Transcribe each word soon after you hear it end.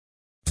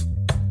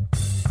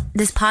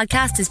This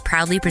podcast is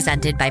proudly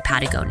presented by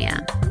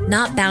Patagonia.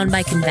 Not bound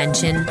by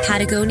convention,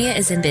 Patagonia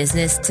is in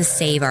business to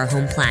save our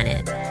home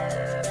planet.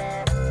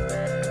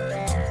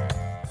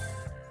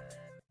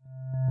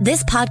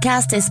 This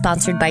podcast is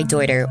sponsored by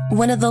Deuter,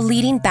 one of the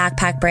leading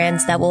backpack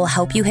brands that will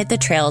help you hit the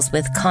trails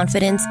with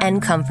confidence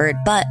and comfort,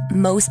 but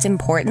most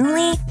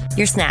importantly,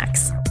 your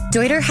snacks.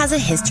 Deuter has a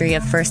history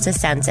of first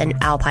ascents and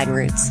alpine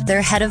routes.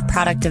 Their head of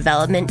product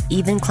development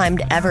even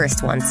climbed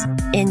Everest once,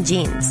 in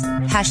jeans.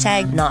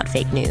 Hashtag not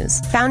fake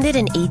news. Founded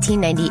in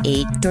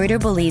 1898, Deuter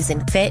believes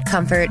in fit,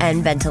 comfort,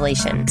 and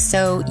ventilation,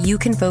 so you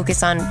can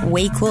focus on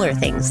way cooler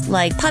things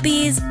like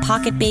puppies,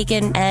 pocket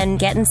bacon, and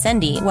getting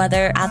sendy,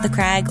 whether at the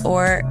crag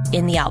or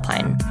in the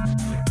alpine.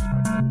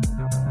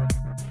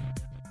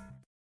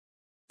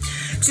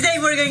 Today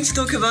we're going to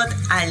talk about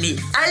allez.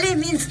 Allez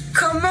means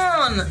come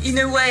on, in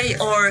a way,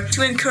 or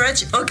to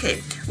encourage. Okay,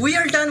 we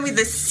are done with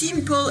the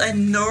simple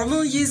and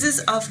normal uses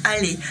of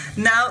allez.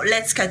 Now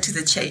let's cut to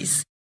the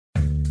chase.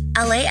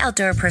 Allez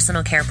Outdoor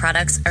personal care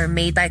products are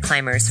made by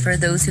climbers for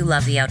those who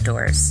love the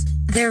outdoors.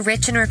 Their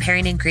rich and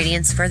repairing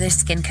ingredients for their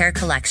skincare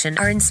collection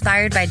are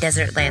inspired by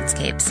desert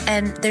landscapes,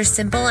 and their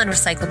simple and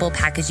recyclable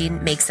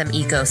packaging makes them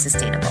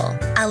eco-sustainable.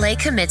 Allez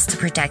commits to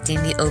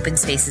protecting the open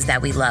spaces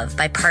that we love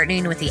by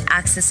partnering with the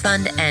Access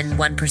Fund and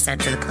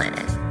 1% for the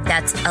Planet.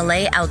 That's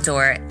Allez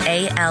Outdoor,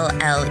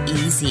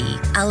 A-L-L-E-Z.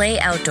 Allez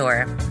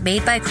Outdoor,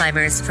 made by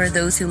climbers for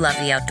those who love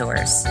the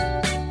outdoors.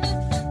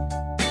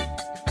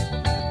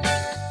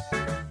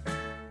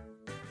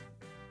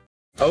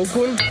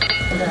 Okun?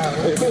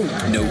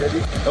 No.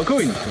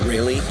 Okun?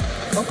 Really?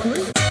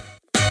 Okun?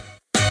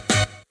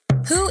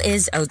 Who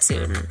is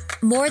Otsun?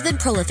 More than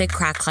prolific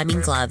crack climbing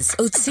gloves,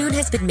 Otsun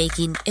has been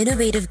making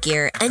innovative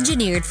gear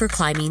engineered for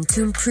climbing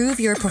to improve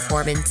your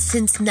performance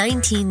since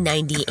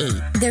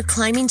 1998. Their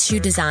climbing shoe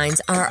designs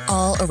are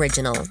all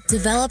original,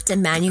 developed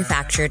and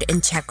manufactured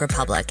in Czech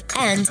Republic,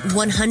 and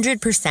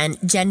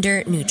 100%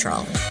 gender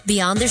neutral.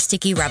 Beyond their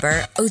sticky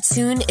rubber,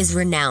 Otsun is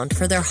renowned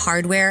for their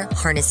hardware,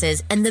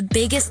 harnesses, and the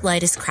biggest,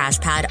 lightest crash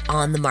pad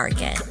on the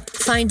market.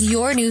 Find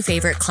your new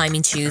favorite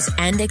climbing shoes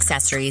and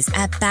accessories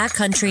at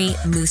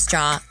Backcountry, Moose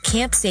Jaw,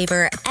 Camp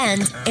Saver,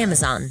 and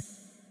Amazon.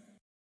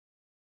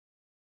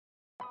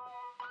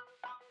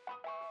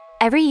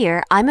 Every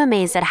year, I'm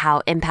amazed at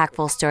how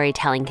impactful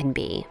storytelling can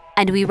be.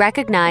 And we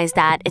recognize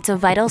that it's a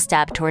vital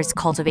step towards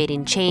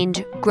cultivating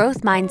change,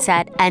 growth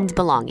mindset, and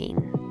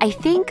belonging. I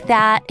think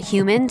that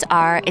humans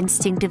are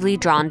instinctively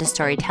drawn to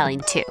storytelling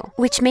too,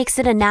 which makes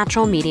it a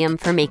natural medium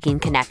for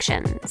making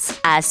connections.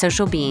 As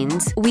social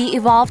beings, we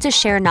evolve to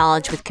share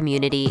knowledge with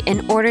community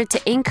in order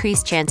to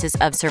increase chances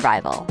of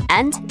survival.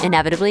 And,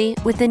 inevitably,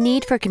 with the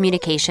need for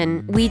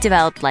communication, we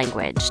developed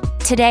language.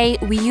 Today,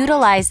 we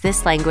utilize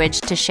this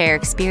language to share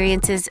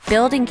experiences,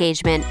 build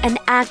engagement, and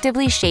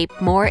actively shape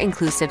more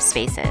inclusive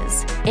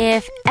spaces.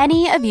 If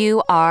any of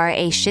you are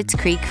a Schitt's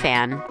Creek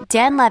fan,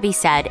 Dan Levy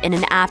said in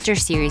an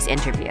after-series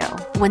interview,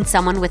 when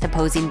someone with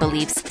opposing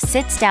beliefs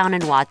sits down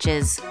and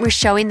watches, we're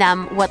showing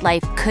them what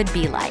life could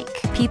be like.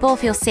 People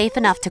feel safe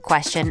enough to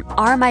question,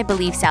 are my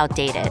beliefs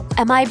outdated?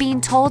 Am I being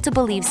told to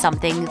believe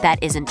something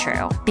that isn't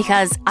true?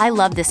 Because I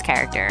love this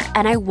character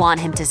and I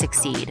want him to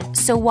succeed.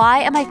 So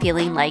why am I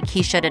feeling like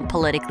he shouldn't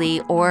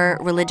politically or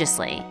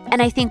religiously?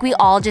 And I think we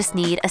all just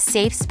need a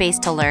safe space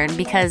to learn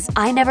because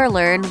I never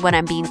learn when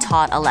I'm being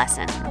taught a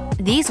lesson.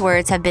 These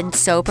words have been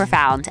so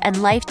profound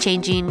and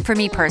life-changing for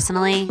me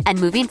personally,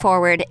 and moving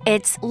forward,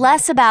 it's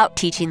less about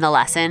teaching the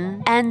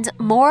lesson and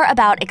more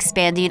about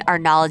expanding our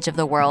knowledge of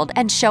the world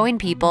and showing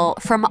people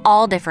from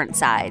all different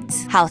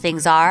sides how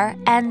things are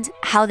and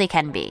how they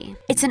can be.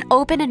 It's an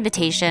open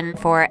invitation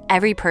for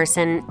every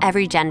person,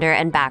 every gender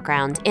and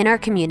background in our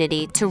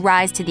community to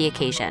rise to the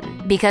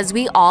occasion, because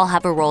we all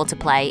have a role to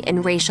play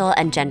in racial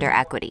and gender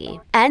equity,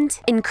 and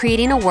in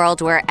creating a world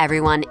where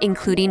everyone,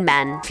 including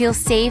men, feels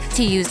safe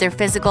to use their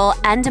physical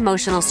and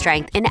emotional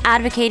strength in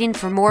advocating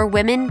for more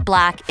women,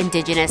 Black,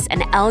 Indigenous,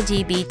 and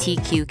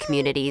LGBTQ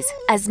communities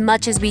as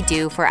much as we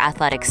do for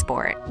athletic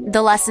sport.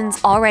 The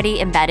lesson's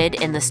already embedded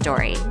in the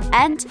story,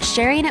 and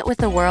sharing it with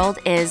the world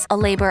is a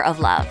labor of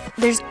love.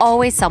 There's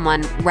always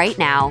someone right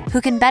now who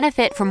can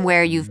benefit from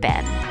where you've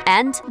been.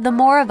 And the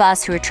more of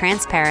us who are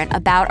transparent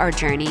about our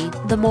journey,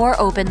 the more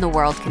open the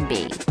world can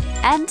be.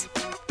 And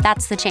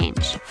that's the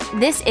change.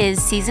 This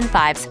is Season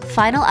 5's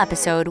final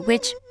episode,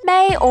 which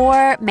may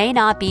or may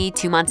not be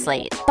 2 months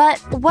late. But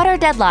what are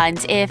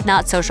deadlines if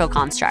not social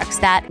constructs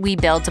that we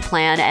build to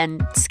plan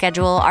and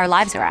schedule our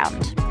lives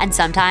around? And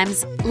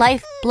sometimes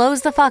life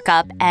blows the fuck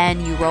up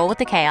and you roll with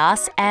the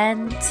chaos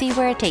and see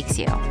where it takes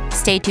you.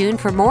 Stay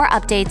tuned for more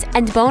updates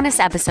and bonus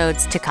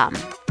episodes to come.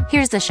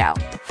 Here's the show.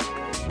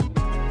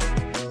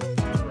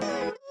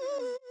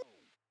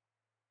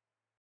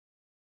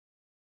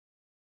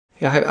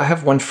 Yeah, I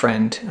have one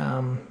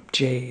friend,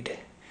 Jade.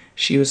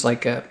 She was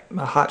like a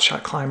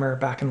hotshot climber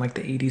back in like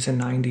the 80s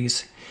and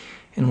 90s.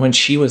 And when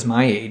she was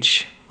my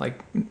age, like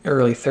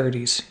early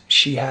 30s,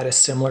 she had a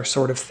similar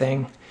sort of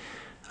thing.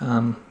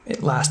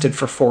 It lasted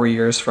for 4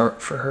 years for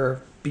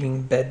her being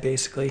in bed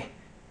basically,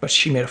 but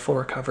she made a full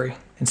recovery.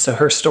 And so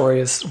her story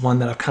is one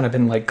that I've kind of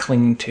been like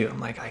clinging to. I'm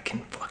like, I can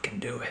fucking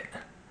do it.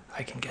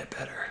 I can get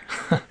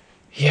better.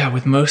 Yeah,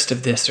 with most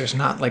of this, there's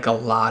not like a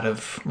lot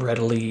of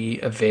readily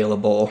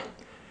available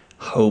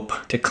hope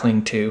to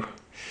cling to.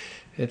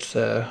 It's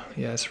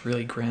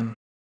really grim.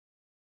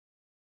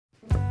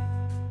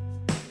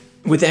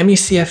 With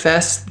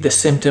ME/CFS, the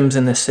symptoms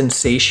and the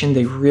sensation,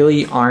 they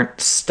really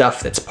aren't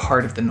stuff that's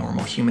part of the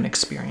normal human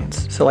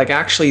experience. So like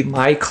actually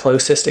my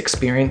closest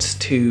experience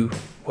to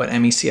what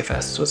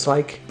ME/CFS was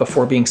like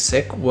before being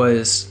sick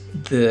was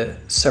the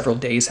several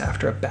days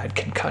after a bad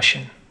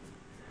concussion.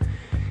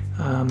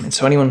 And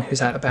so anyone who's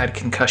had a bad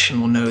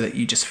concussion will know that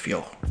you just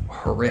feel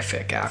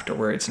horrific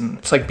afterwards. And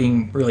it's like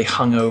being really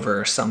hungover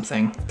or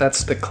something.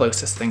 That's the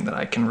closest thing that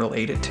I can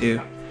relate it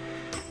to.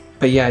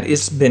 But yeah, it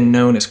has been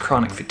known as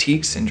chronic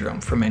fatigue syndrome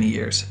for many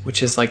years,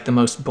 which is like the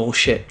most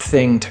bullshit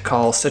thing to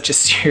call such a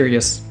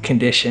serious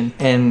condition.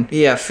 And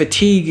yeah,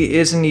 fatigue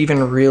isn't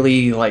even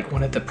really like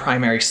one of the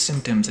primary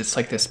symptoms. It's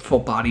like this full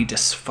body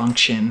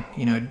dysfunction.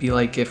 You know, it'd be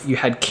like if you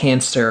had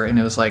cancer and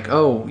it was like,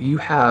 oh, you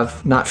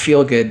have not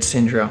feel good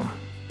syndrome.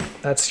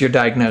 That's your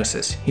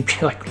diagnosis. You'd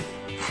be like,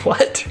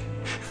 what?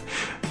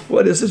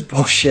 What is this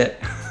bullshit?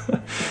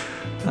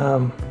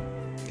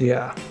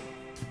 Yeah.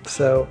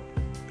 So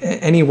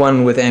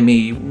anyone with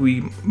ME,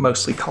 we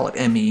mostly call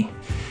it ME,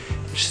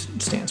 which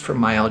stands for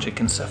myalgic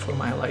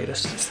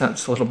encephalomyelitis. It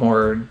sounds a little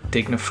more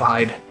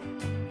dignified.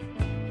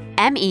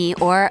 ME,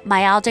 or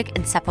myalgic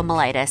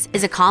encephalomyelitis,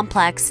 is a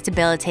complex,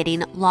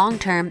 debilitating,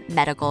 long-term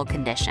medical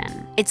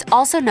condition. It's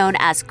also known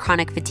as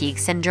chronic fatigue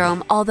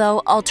syndrome,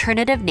 although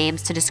alternative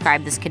names to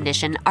describe this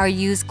condition are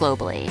used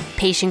globally.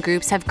 Patient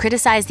groups have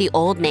criticized the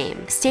old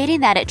name,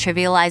 stating that it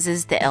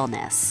trivializes the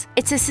illness.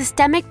 It's a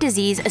systemic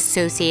disease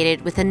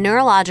associated with a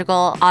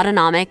neurological,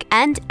 autonomic,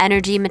 and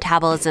energy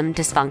metabolism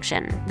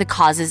dysfunction. The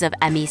causes of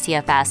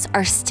ME/CFS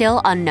are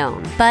still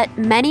unknown, but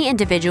many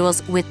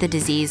individuals with the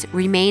disease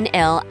remain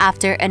ill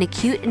after an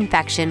acute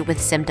infection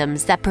with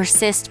symptoms that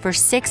persist for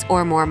 6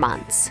 or more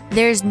months.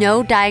 There's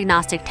no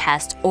diagnostic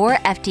test or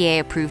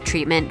FDA-approved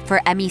treatment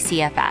for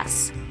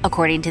ME/CFS.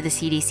 According to the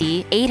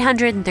CDC,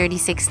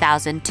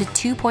 836,000 to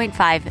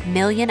 2.5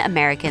 million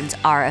Americans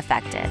are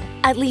affected.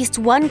 At least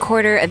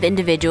 1/4 of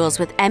individuals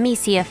with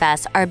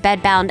ME/CFS are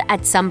bedbound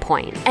at some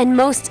point, and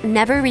most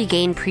never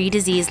regain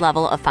pre-disease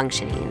level of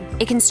functioning.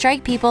 It can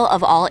strike people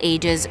of all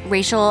ages,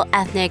 racial,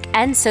 ethnic,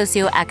 and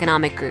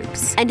socioeconomic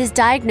groups, and is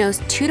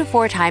diagnosed 2 to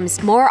 4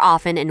 times more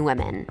often in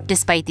women.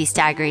 Despite these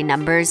staggering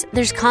numbers,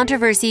 there's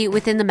controversy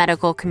within the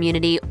medical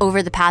community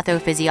over the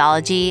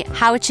pathophysiology,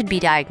 how it should be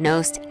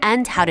diagnosed,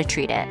 and how to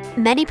treat it.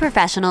 Many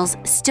professionals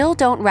still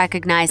don't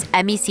recognize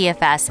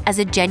ME/CFS as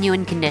a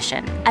genuine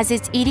condition, as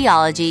its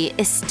etiology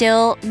is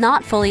still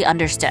not fully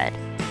understood.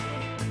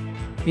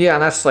 Yeah,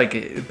 and that's like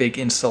a big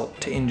insult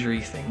to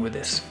injury thing with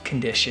this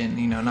condition.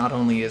 You know, not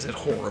only is it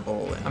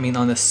horrible, I mean,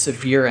 on the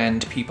severe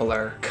end, people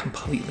are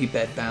completely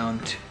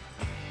bedbound,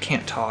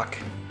 can't talk,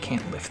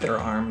 can't lift their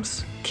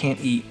arms, can't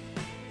eat.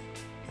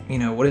 You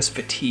know, what does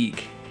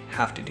fatigue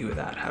have to do with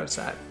that? How is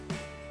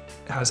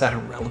that a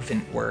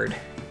relevant word?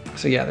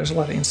 So yeah, there's a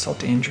lot of insult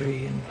to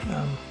injury,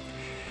 and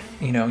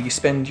you know, you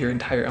spend your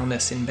entire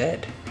illness in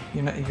bed.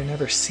 You're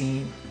never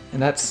seen,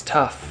 and that's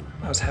tough.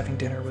 I was having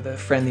dinner with a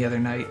friend the other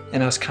night,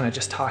 and I was kind of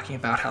just talking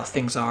about how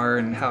things are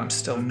and how I'm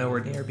still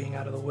nowhere near being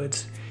out of the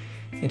woods.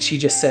 And she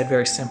just said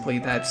very simply,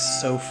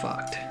 "That's so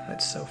fucked.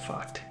 That's so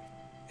fucked."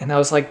 And that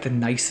was like the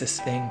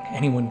nicest thing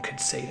anyone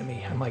could say to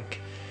me. I'm like,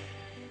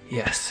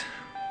 yes,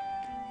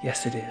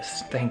 it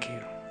is. Thank you.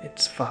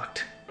 It's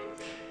fucked.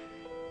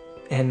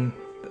 And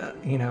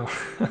you know,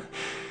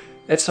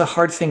 it's a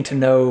hard thing to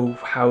know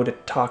how to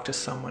talk to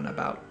someone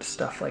about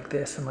stuff like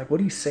this. And like, what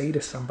do you say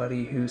to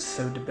somebody who's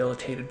so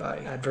debilitated by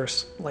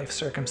adverse life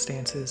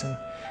circumstances? And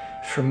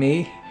for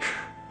me,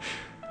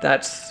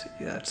 that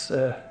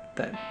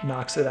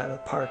knocks it out of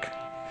the park.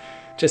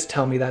 Just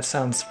tell me that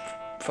sounds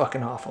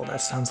fucking awful.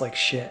 That sounds like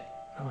shit.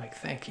 I'm like,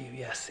 thank you.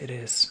 Yes, it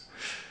is.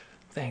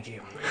 Thank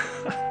you.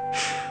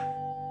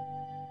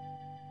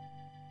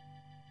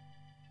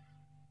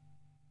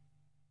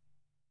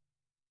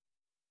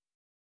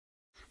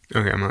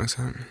 Okay, I'm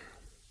Alexander.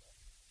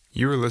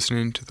 You were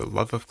listening to the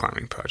Love of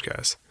Climbing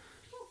podcast.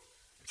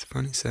 It's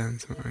funny, sad,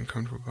 so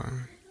uncomfortable.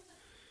 I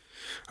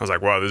was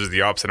like, wow, this is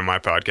the opposite of my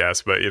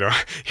podcast, but you know,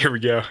 here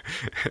we go.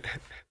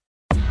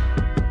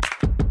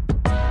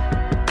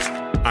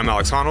 I'm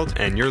Alex Honnold,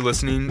 and you're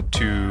listening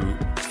to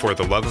For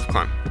the Love of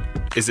Climbing.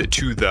 Is it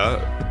do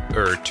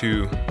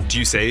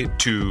you say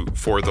to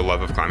For the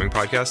Love of Climbing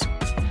podcast?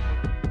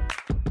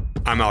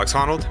 I'm Alex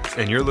Honnold,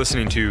 and you're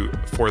listening to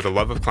For the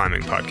Love of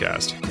Climbing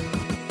podcast.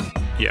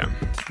 Yeah,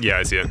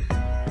 I see it.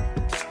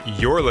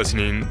 You're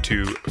listening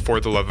to For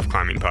the Love of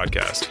Climbing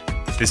podcast.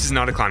 This is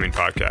not a climbing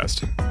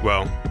podcast.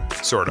 Well,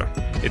 sorta.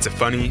 It's a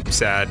funny,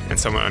 sad, and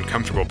somewhat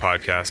uncomfortable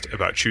podcast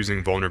about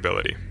choosing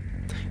vulnerability.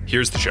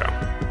 Here's the show.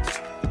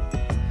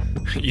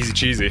 Easy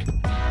cheesy.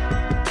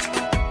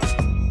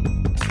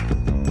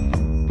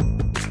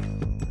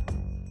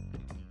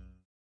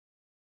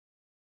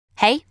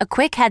 Hey, a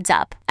quick heads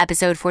up.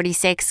 Episode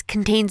 46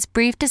 contains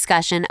brief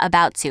discussion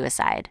about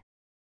suicide.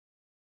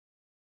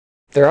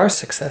 There are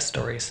success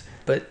stories,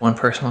 but one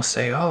person will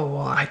say, oh,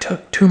 well, I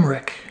took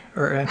turmeric.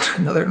 Or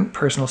another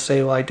person will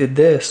say, well, I did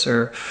this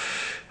or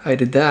I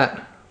did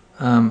that.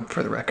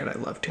 For the record, I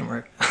love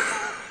turmeric.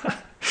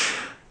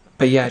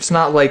 But yeah, it's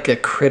not like a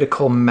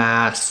critical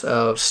mass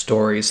of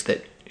stories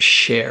that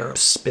share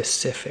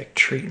specific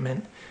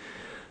treatment.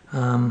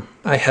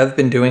 I have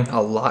been doing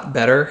a lot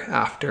better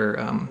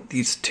after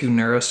these 2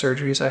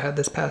 neurosurgeries I had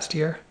this past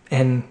year.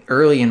 And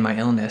early in my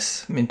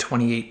illness, in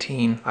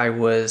 2018, I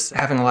was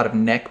having a lot of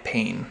neck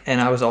pain,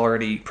 and I was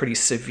already pretty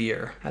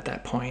severe at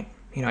that point.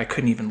 I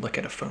couldn't even look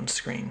at a phone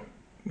screen.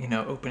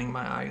 Opening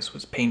my eyes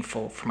was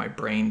painful for my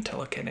brain to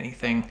look at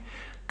anything.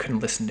 Couldn't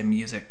listen to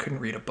music, couldn't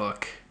read a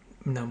book,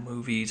 no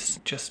movies,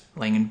 just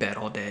laying in bed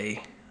all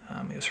day.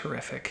 It was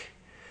horrific.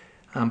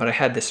 But I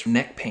had this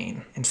neck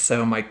pain. And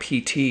so my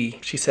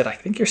PT, she said, I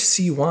think your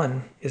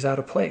C1 is out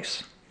of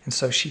place. And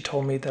so she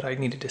told me that I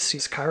needed to see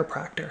this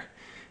chiropractor.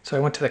 So I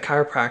went to the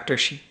chiropractor.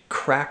 She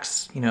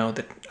cracks,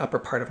 the upper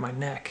part of my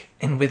neck.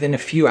 And within a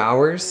few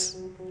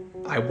hours,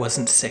 I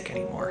wasn't sick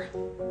anymore.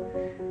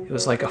 It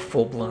was like a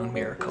full-blown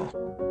miracle.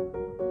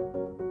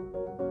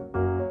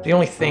 The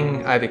only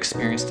thing I've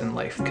experienced in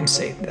life can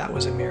say that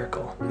was a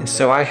miracle. And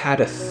so I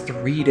had a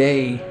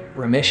 3-day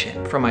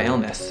remission from my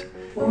illness.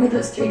 What were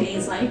those 3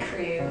 days like for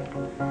you?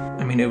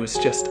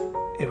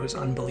 It was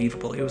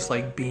unbelievable. It was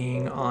like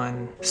being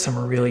on some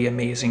really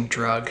amazing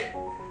drug.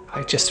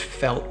 I just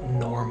felt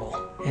normal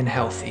and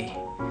healthy.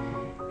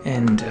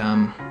 And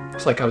it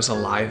was like I was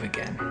alive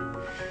again.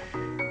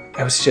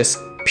 I was just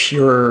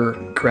pure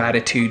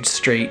gratitude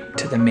straight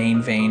to the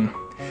main vein.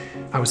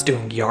 I was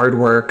doing yard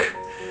work.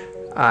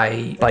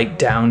 I biked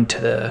down to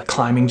the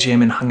climbing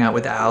gym and hung out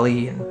with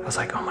Allie, and I was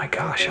like, oh my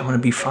gosh, I'm gonna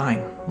be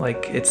fine.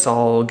 Like, it's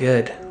all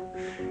good.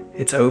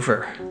 It's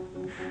over.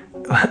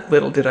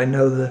 Little did I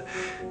know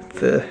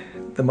the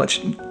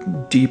much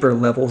deeper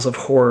levels of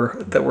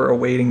horror that were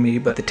awaiting me,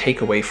 but the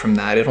takeaway from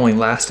that, it only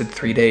lasted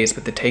 3 days,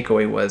 but the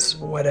takeaway was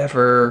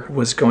whatever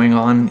was going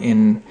on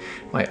in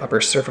my upper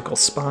cervical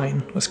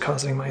spine was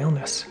causing my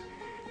illness.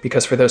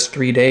 Because for those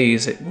 3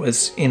 days, it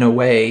was, in a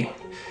way,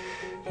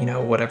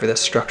 whatever the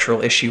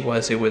structural issue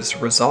was, it was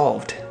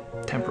resolved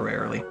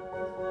temporarily.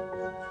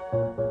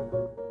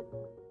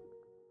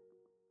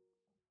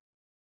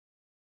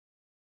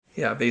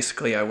 Yeah,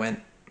 basically I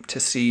went to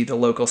see the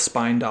local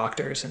spine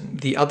doctors, and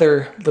the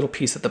other little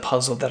piece of the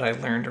puzzle that I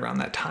learned around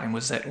that time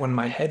was that when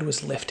my head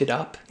was lifted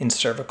up in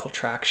cervical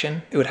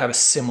traction, it would have a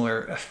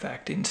similar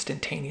effect.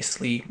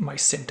 Instantaneously, my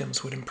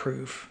symptoms would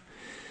improve,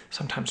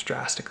 sometimes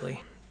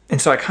drastically.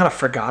 And so I kind of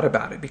forgot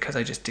about it because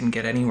I just didn't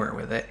get anywhere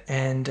with it.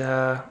 And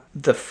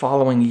the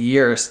following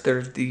years,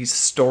 there's these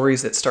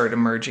stories that started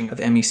emerging of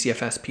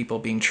ME/CFS people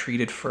being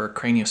treated for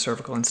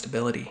craniocervical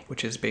instability,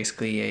 which is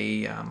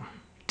basically a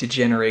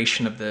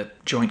degeneration of the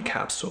joint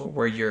capsule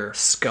where your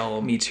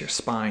skull meets your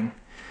spine.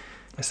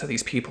 And so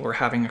these people were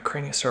having a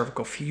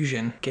craniocervical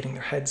fusion, getting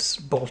their heads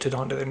bolted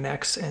onto their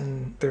necks,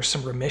 and there's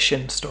some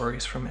remission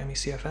stories from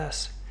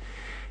ME/CFS.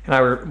 And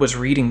I was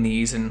reading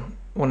these, and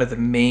one of the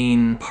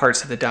main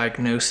parts of the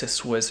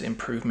diagnosis was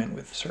improvement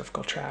with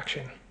cervical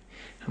traction.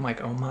 I'm like,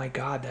 oh my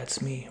God,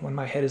 that's me. When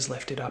my head is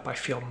lifted up, I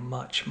feel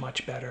much,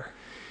 much better.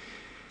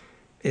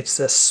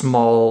 It's a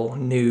small,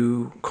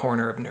 new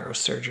corner of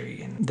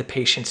neurosurgery, and the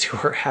patients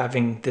who are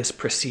having this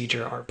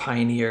procedure are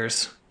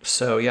pioneers.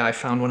 So yeah, I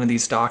found one of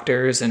these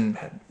doctors and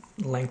had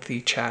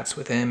lengthy chats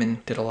with him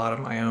and did a lot of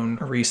my own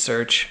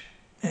research.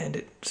 And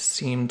it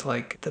seemed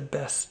like the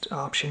best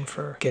option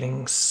for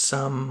getting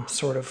some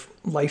sort of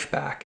life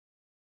back.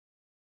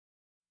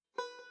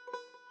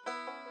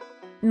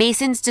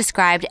 Mason's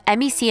described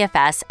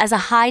ME/CFS as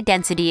a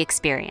high-density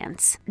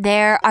experience.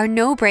 There are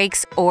no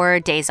breaks or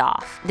days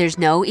off. There's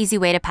no easy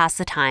way to pass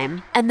the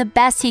time, and the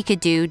best he could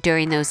do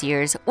during those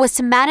years was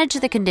to manage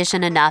the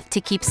condition enough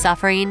to keep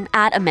suffering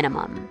at a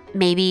minimum.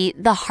 Maybe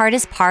the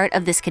hardest part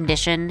of this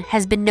condition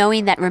has been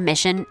knowing that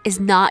remission is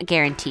not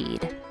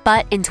guaranteed.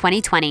 But in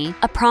 2020,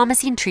 a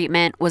promising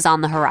treatment was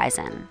on the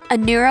horizon. A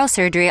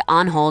neurosurgery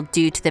on hold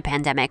due to the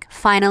pandemic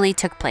finally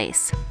took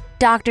place.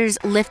 Doctors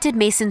lifted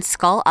Mason's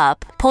skull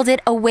up, pulled it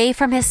away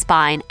from his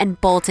spine,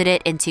 and bolted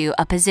it into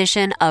a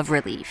position of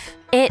relief.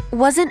 It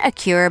wasn't a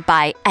cure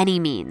by any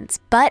means,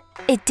 but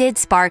it did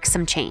spark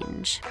some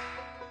change.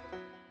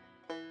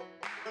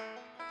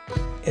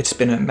 It's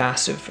been a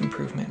massive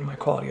improvement in my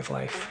quality of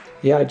life.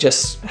 Yeah, I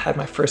just had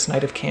my first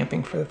night of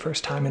camping for the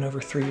first time in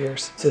over 3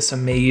 years. It's this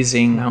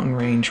amazing mountain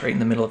range right in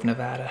the middle of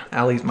Nevada.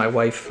 My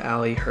wife,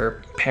 Allie,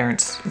 her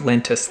parents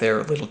lent us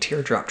their little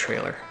teardrop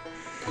trailer.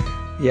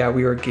 Yeah,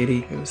 we were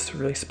giddy. It was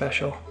really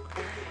special.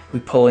 We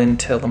pull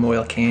into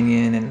Lamoille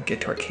Canyon and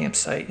get to our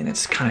campsite, and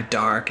it's kind of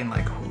dark and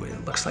like, ooh,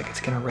 it looks like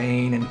it's gonna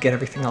rain, and get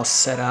everything all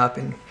set up,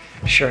 and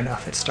sure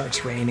enough, it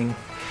starts raining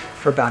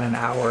for about an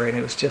hour, and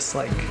it was just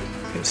like,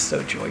 it was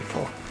so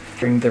joyful.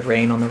 Hearing the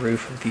rain on the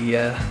roof of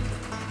the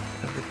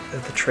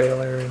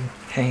trailer and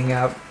hanging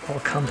out all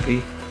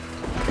comfy.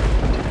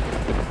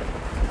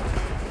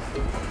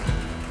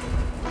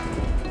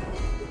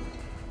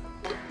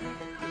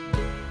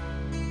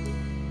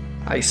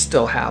 I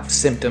still have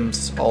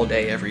symptoms all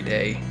day, every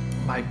day.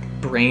 My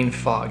brain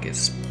fog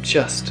is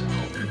just,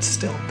 it's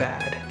still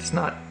bad. It's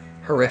not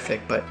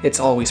horrific, but it's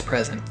always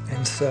present.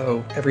 And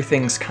so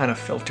everything's kind of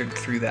filtered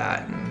through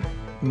that. And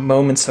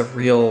moments of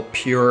real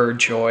pure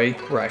joy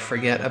where I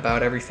forget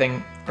about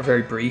everything are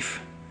very brief.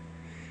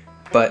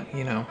 But,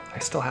 I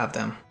still have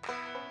them.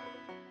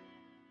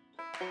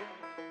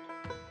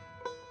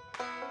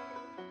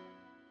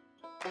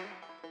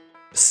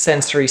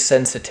 Sensory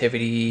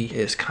sensitivity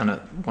is kind of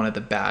one of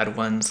the bad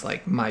ones.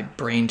 Like, my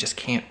brain just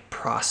can't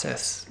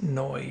process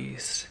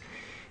noise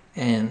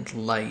and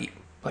light.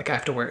 Like, I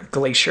have to wear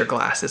glacier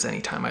glasses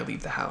anytime I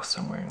leave the house.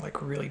 I'm wearing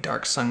like really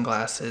dark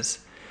sunglasses.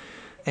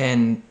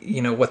 And,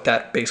 what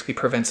that basically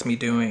prevents me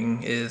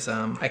doing is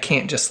I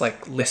can't just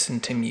like listen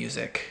to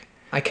music.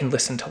 I can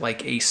listen to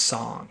like a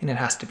song, and it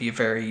has to be a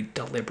very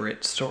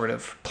deliberate sort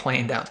of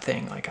planned out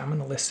thing. Like, I'm going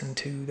to listen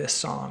to this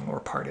song or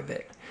part of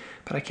it,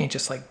 but I can't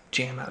just like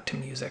jam out to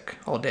music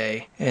all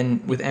day.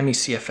 And with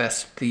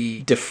ME/CFS,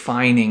 the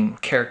defining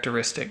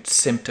characteristic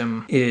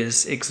symptom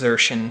is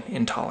exertion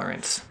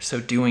intolerance. So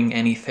doing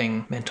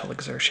anything, mental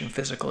exertion,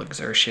 physical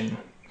exertion,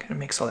 kind of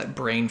makes all that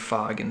brain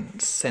fog and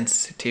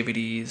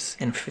sensitivities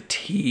and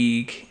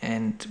fatigue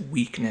and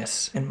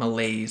weakness and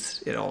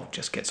malaise. It all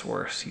just gets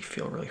worse. You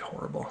feel really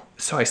horrible.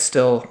 So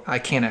I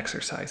can't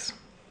exercise.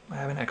 I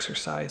haven't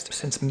exercised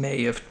since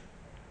May of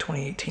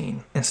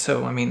 2018. And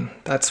so,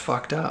 that's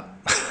fucked up.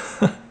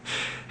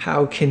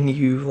 How can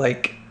you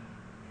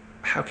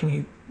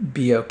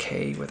be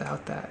okay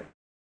without that?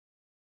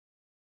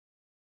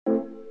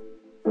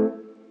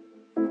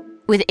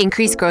 With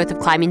increased growth of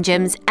climbing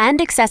gyms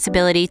and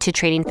accessibility to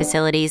training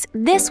facilities,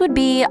 this would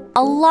be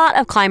a lot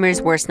of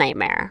climbers' worst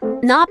nightmare.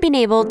 Not being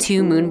able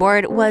to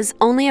moonboard was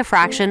only a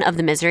fraction of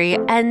the misery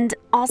and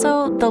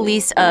also the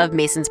least of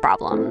Mason's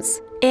problems.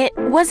 It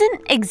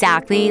wasn't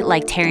exactly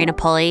like tearing a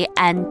pulley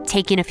and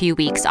taking a few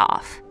weeks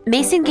off.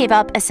 Mason gave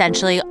up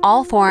essentially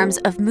all forms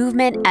of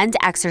movement and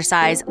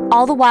exercise,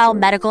 all the while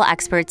medical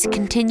experts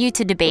continue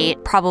to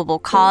debate probable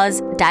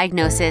cause,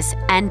 diagnosis,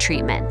 and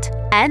treatment.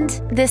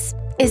 And this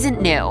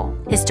isn't new.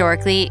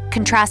 Historically,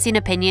 contrasting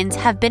opinions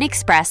have been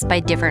expressed by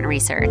different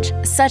research,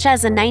 such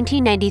as a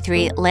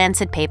 1993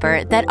 Lancet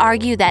paper that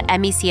argued that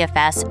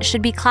ME/CFS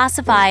should be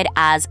classified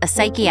as a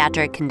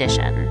psychiatric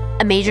condition.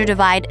 A major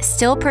divide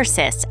still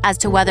persists as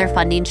to whether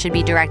funding should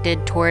be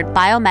directed toward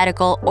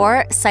biomedical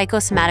or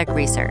psychosomatic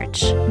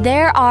research.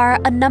 There are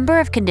a number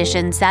of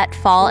conditions that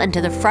fall into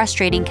the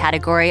frustrating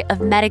category of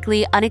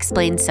medically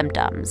unexplained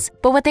symptoms,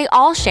 but what they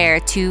all share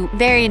to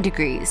varying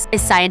degrees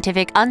is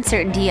scientific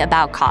uncertainty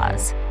about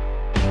cause.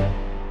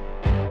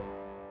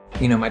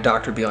 My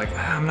doctor would be like,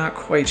 I'm not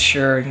quite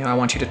sure, I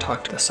want you to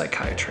talk to the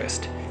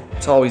psychiatrist.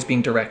 It's always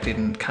being directed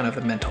in kind of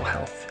a mental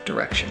health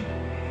direction,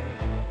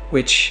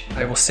 which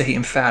I will say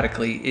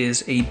emphatically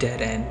is a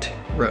dead-end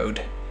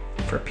road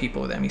for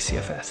people with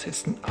ME/CFS.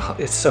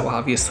 It's so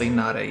obviously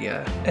not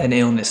an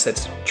illness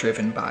that's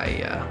driven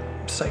by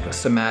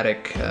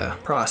psychosomatic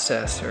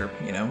process or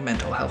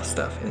mental health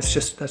stuff.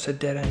 That's a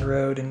dead-end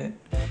road, and it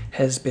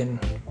has been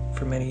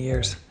for many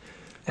years.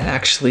 And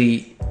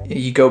actually,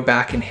 you go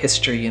back in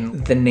history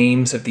and the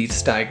names of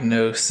these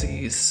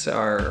diagnoses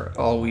are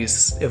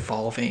always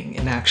evolving.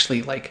 And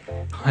actually, like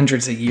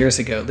hundreds of years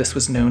ago, this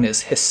was known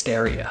as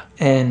hysteria.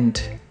 And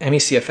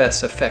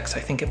ME/CFS affects, I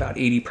think, about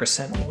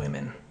 80% of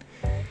women.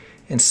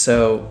 And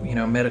so,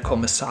 medical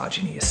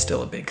misogyny is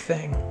still a big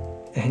thing.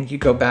 And you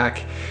go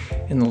back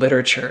in the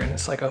literature and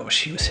it's like, oh,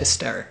 she was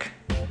hysteric.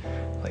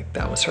 Like,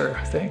 that was her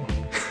thing.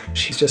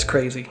 She's just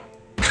crazy.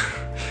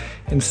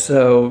 And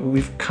so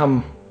we've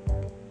come,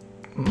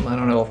 I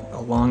don't know,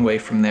 a long way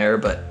from there,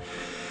 but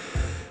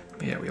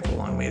yeah, we have a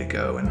long way to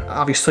go. And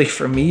obviously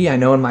for me, I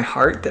know in my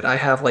heart that I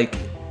have like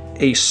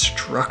a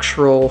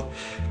structural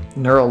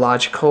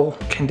neurological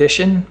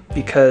condition,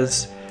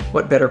 because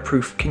what better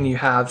proof can you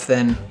have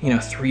than,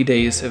 3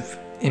 days of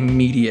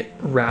immediate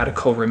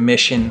radical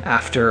remission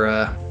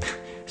after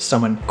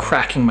someone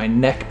cracking my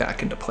neck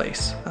back into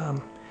place.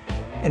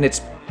 And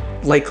it's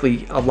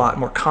likely a lot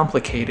more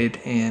complicated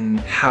in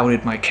how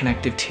did my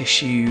connective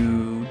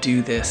tissue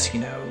do this.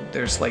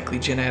 There's likely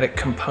genetic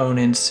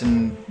components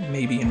and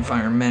maybe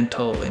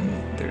environmental,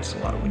 and there's a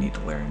lot we need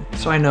to learn.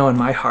 So I know in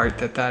my heart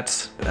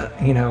that's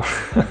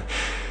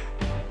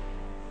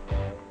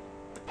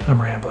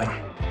I'm rambling.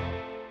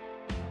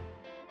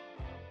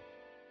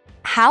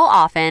 How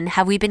often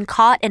have we been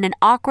caught in an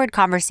awkward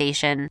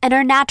conversation and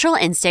our natural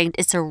instinct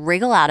is to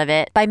wriggle out of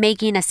it by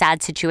making a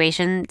sad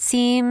situation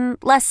seem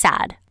less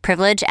sad?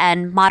 Privilege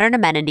and modern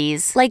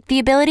amenities, like the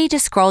ability to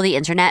scroll the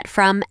internet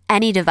from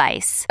any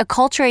device,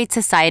 acculturate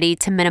society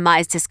to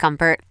minimize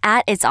discomfort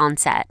at its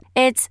onset.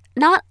 It's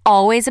not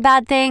always a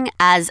bad thing,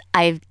 as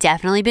I've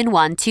definitely been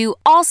one to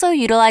also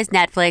utilize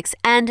Netflix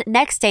and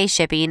next day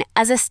shipping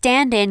as a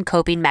stand-in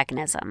coping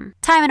mechanism.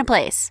 Time and a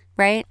place,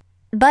 right?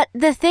 But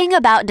the thing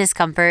about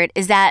discomfort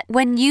is that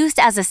when used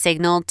as a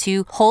signal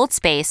to hold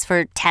space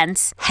for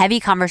tense,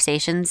 heavy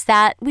conversations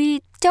that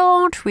we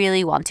don't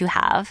really want to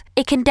have,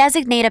 it can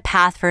designate a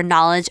path for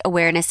knowledge,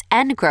 awareness,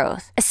 and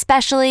growth,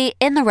 especially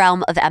in the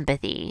realm of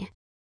empathy.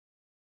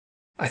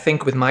 I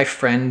think with my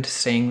friend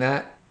saying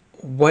that,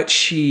 what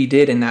she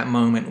did in that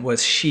moment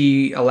was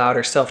she allowed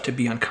herself to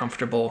be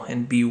uncomfortable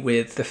and be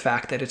with the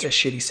fact that it's a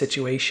shitty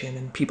situation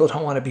and people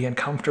don't want to be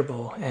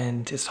uncomfortable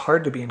and it's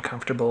hard to be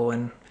uncomfortable.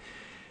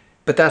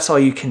 But that's all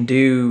you can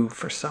do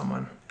for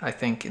someone, I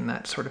think, in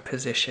that sort of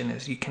position,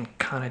 is you can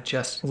kind of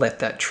just let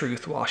that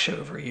truth wash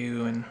over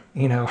you. And,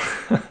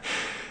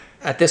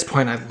 at this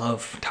point, I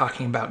love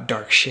talking about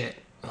dark shit.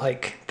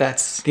 Like,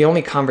 that's the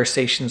only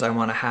conversations I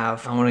want to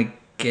have. I want to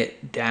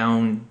get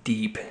down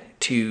deep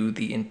to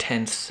the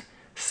intense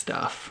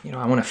stuff.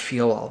 I want to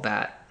feel all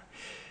that.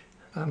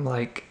 I'm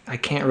like, I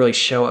can't really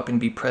show up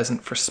and be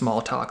present for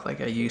small talk like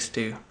I used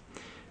to.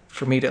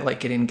 For me to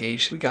get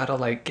engaged, we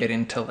gotta get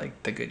into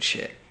the good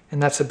shit.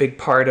 And that's a big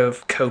part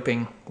of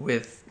coping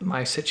with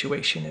my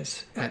situation,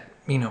 is at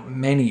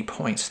many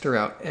points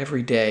throughout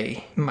every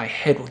day, my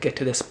head will get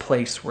to this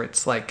place where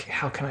it's like,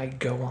 how can I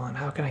go on?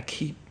 How can I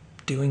keep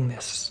doing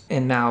this?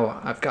 And now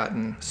I've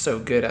gotten so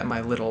good at my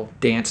little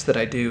dance that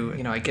I do.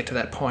 I get to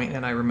that point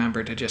and I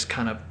remember to just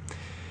kind of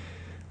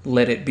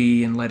let it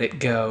be and let it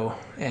go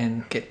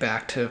and get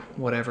back to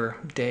whatever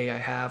day I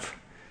have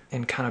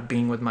and kind of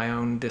being with my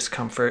own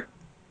discomfort.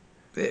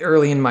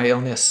 Early in my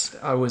illness,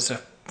 I was a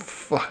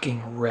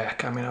fucking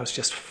wreck. I was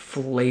just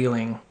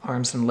flailing,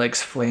 arms and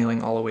legs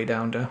flailing all the way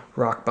down to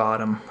rock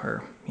bottom,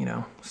 or,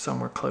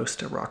 somewhere close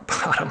to rock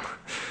bottom.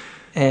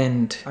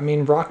 And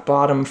rock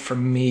bottom for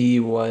me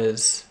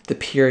was the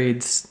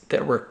periods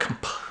that were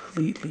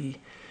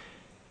completely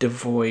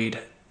devoid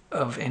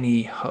of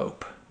any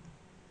hope.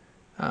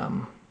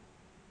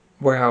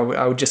 Where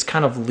I would just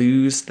kind of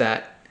lose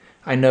that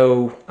I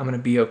know I'm going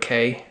to be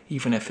okay,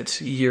 even if it's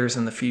years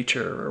in the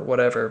future or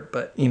whatever.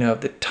 But,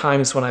 the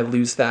times when I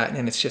lose that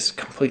and it's just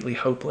completely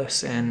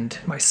hopeless and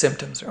my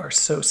symptoms are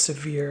so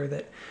severe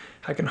that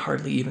I can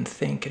hardly even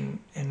think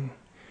and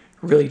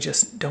really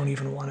just don't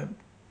even want to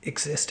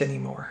exist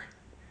anymore.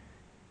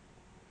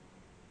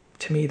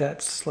 To me,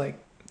 that's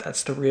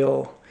the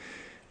real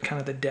kind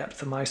of the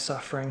depth of my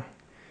suffering.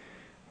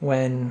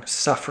 When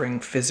suffering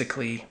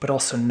physically, but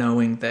also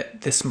knowing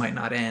that this might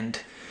not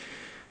end.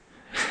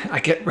 I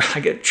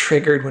get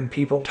triggered when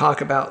people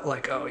talk about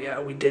oh yeah,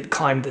 we did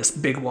climb this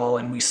big wall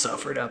and we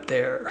suffered up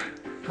there.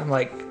 I'm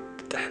like,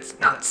 that's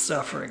not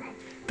suffering.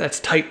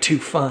 That's type 2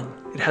 fun.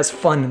 It has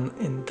fun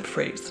in the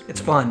phrase. It's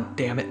fun,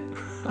 damn it.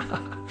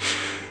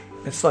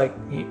 It's like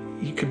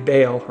you could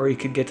bail or you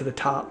could get to the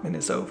top and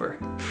it's over.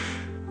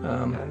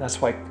 And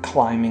that's why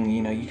climbing,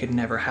 you could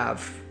never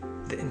have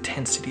the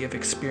intensity of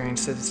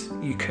experiences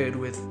you could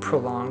with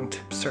prolonged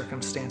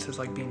circumstances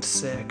like being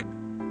sick.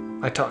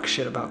 I talk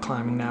shit about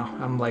climbing now.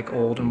 I'm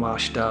old and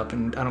washed up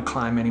and I don't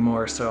climb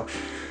anymore. So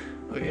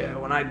yeah,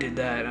 when I did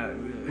that,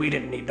 we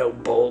didn't need no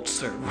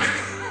bolts or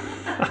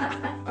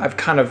I've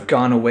kind of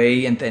gone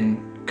away and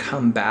then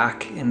come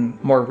back,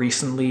 and more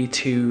recently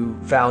to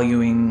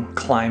valuing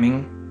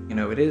climbing.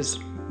 It is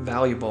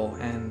valuable,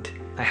 and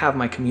I have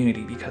my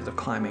community because of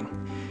climbing.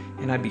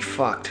 And I'd be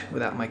fucked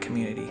without my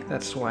community.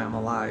 That's why I'm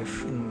alive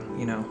and,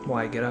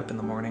 why I get up in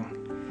the morning.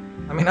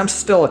 I'm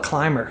still a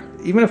climber.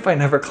 Even if I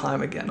never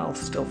climb again, I'll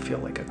still feel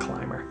like a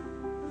climber.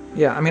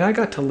 Yeah, I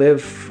got to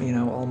live,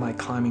 all my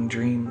climbing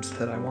dreams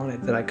that I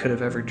wanted, that I could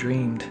have ever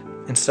dreamed.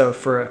 And so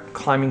for a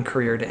climbing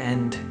career to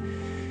end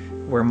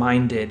where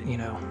mine did,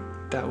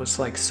 that was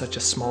such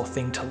a small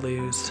thing to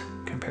lose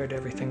compared to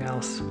everything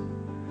else.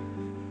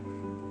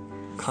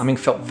 Climbing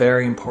felt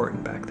very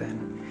important back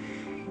then.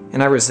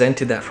 And I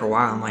resented that for a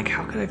while. I'm like,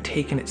 how could I have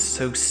taken it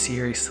so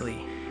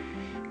seriously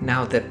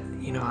now that,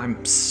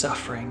 I'm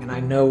suffering and I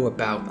know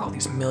about all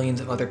these millions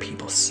of other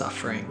people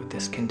suffering with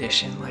this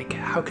condition?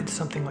 How could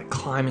something like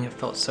climbing have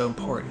felt so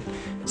important?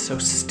 It's so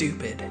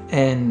stupid.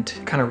 And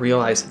kind of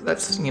realized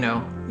that's,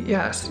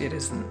 yes, it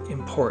is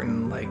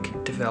important,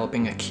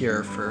 developing a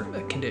cure for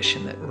a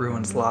condition that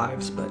ruins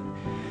lives. But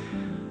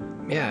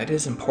yeah, it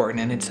is important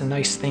and it's a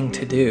nice thing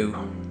to do.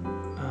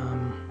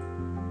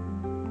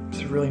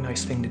 It's a really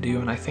nice thing to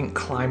do, and I think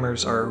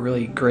climbers are a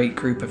really great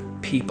group of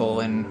people,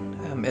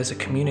 and as a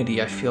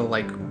community I feel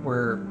like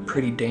we're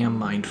pretty damn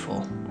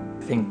mindful.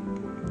 I think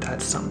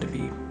that's something to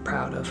be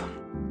proud of.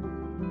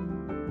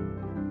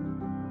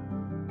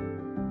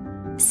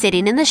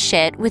 Sitting in the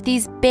shit with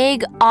these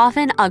big,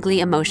 often ugly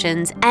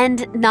emotions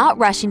and not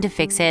rushing to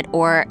fix it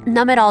or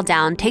numb it all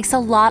down takes a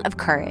lot of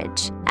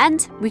courage.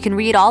 And we can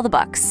read all the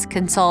books,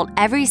 consult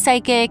every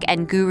psychic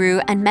and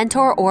guru and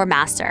mentor or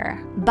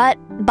master. But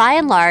by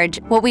and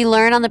large, what we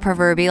learn on the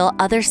proverbial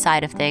other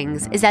side of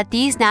things is that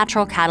these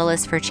natural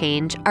catalysts for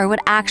change are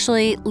what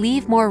actually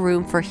leave more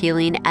room for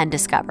healing and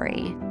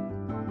discovery.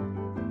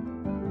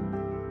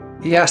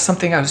 Yeah,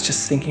 something I was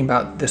just thinking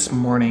about this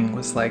morning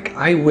was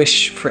I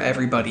wish for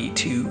everybody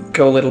to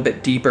go a little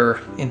bit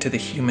deeper into the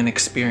human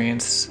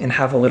experience and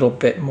have a little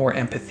bit more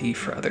empathy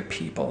for other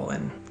people.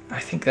 And I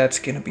think that's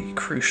going to be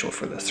crucial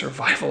for the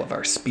survival of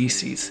our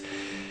species,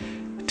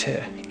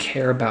 to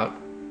care about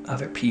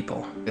other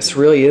people. This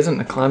really isn't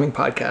a climbing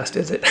podcast,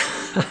 is it?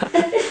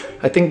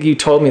 I think you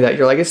told me that.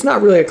 You're like, it's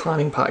not really a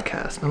climbing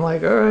podcast. And I'm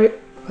like, all right,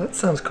 that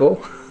sounds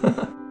cool.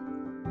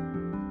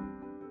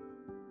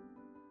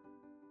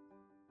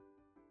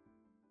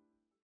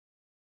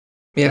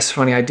 Yeah, it's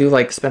funny. I do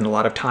like spend a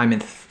lot of time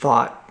in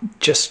thought,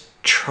 just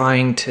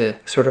trying to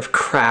sort of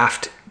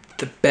craft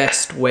the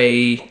best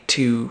way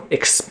to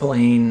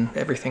explain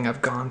everything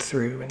I've gone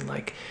through. And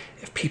like,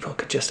 if people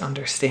could just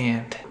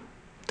understand,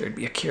 there'd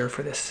be a cure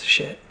for this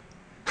shit.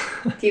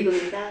 Do you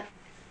believe that?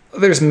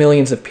 There's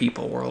millions of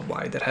people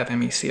worldwide that have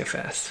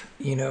ME/CFS.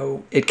 You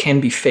know, it can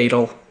be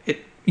fatal. It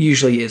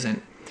usually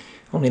isn't,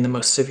 only in the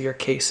most severe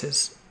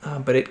cases,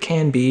 but it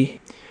can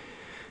be.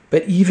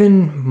 But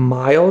even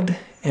mild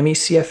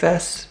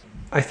ME/CFS,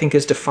 I think,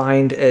 is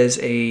defined as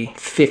a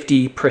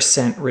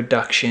 50%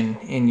 reduction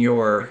in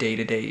your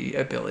day-to-day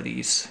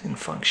abilities and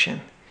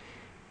function.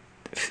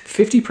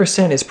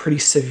 50% is pretty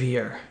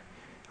severe,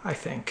 I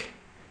think.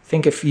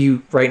 Think if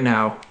you right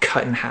now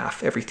cut in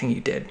half everything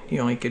you did, you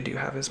only could do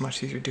half as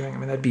much as you're doing. I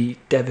mean, that'd be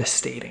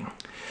devastating.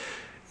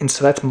 And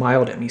so that's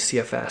mild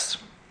ME/CFS.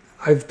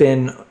 I've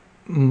been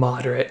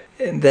moderate,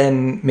 and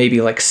then maybe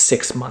like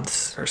 6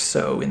 months or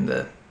so in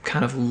the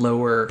kind of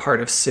lower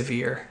part of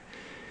severe.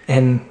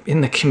 And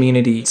in the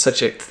community,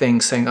 such a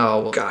thing saying,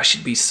 oh, well, gosh,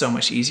 it'd be so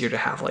much easier to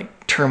have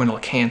like terminal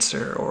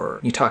cancer, or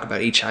you talk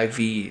about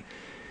HIV.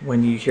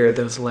 When you hear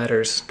those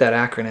letters, that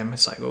acronym,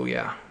 it's like, oh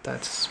yeah,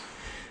 that's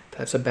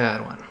a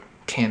bad one.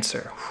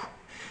 Cancer.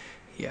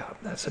 Yeah,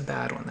 that's a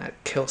bad one.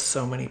 That kills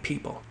so many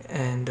people.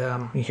 And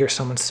you hear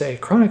someone say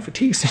chronic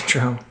fatigue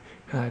syndrome.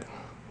 Like,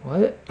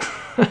 what?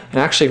 And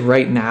actually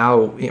right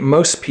now,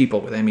 most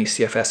people with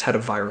ME/CFS had a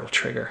viral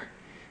trigger,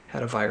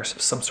 had a virus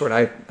of some sort.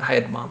 I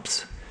had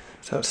mumps.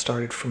 That's how it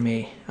started for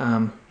me.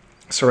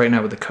 So right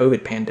now with the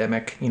COVID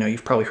pandemic, you know,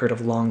 you've probably heard of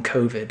long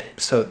COVID.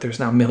 So there's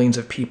now millions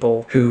of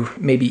people who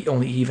maybe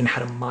only even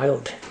had a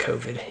mild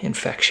COVID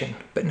infection,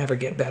 but never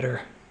get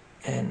better.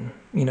 And,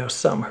 you know,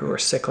 some who are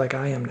sick like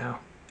I am now.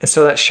 And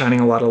so that's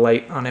shining a lot of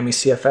light on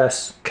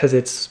ME/CFS, because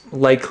it's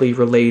likely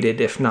related,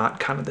 if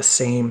not kind of the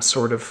same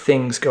sort of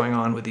things going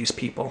on with these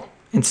people.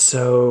 And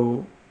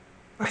so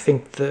I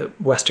think the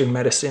Western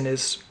medicine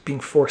is being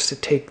forced to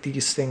take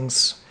these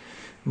things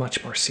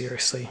much more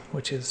seriously,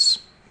 which is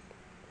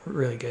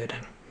really good.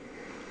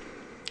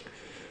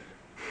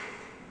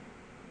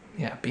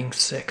 Yeah, being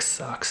sick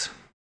sucks.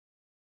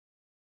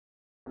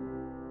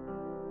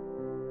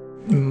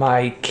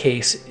 My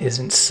case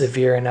isn't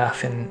severe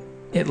enough, and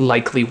it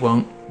likely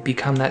won't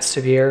become that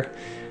severe,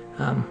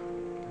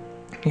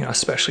 you know,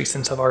 especially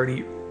since I've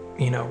already,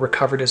 you know,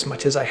 recovered as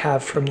much as I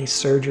have from these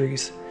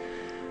surgeries.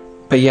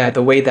 But yeah,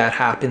 the way that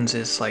happens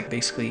is like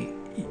basically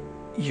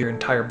your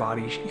entire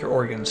body, your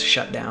organs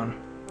shut down.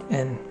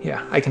 And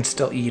yeah, I can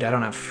still eat. I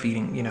don't have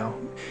feeding, you know,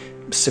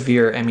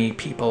 severe ME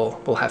people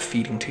will have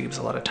feeding tubes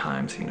a lot of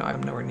times. You know,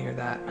 I'm nowhere near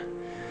that.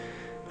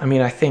 I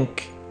mean, I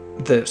think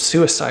the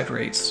suicide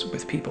rates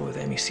with people with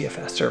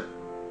ME/CFS are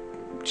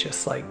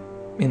just like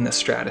in the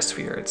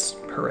stratosphere. It's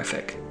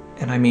horrific.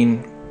 And I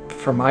mean,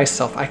 for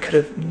myself, I could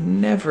have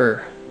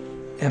never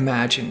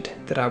imagined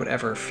that I would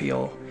ever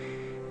feel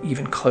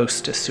even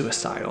close to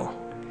suicidal,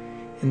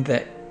 and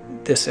that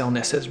this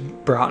illness has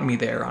brought me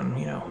there on,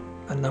 you know,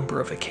 a number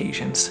of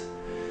occasions.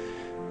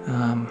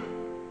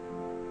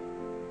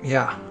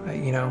 Yeah,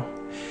 you know,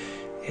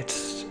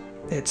 it's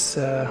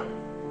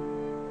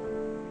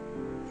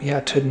yeah,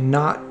 to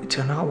not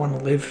want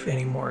to live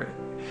anymore,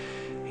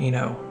 you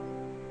know,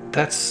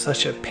 that's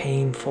such a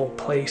painful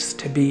place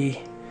to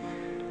be.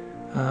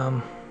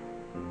 Yeah,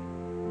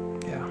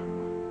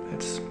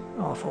 it's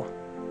awful.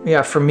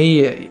 Yeah, for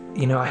me,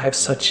 you know, I have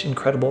such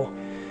incredible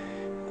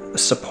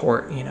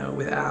support, you know,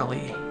 with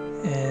Allie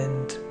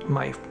and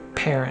my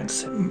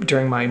parents.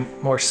 During my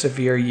more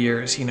severe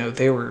years, you know,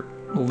 they were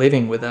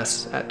living with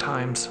us at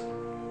times.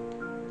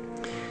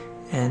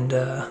 And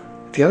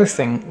the other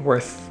thing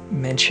worth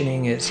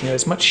mentioning is, you know,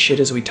 as much shit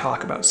as we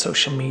talk about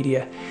social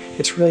media,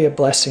 it's really a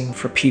blessing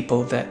for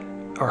people that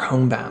are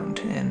homebound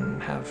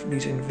and have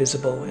these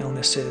invisible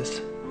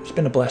illnesses. It's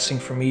been a blessing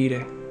for me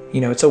to,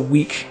 you know, it's a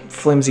weak,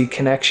 flimsy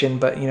connection,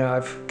 but, you know,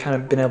 I've kind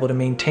of been able to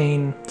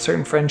maintain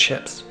certain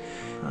friendships,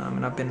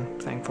 and I've been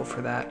thankful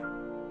for that.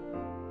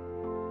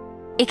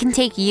 It can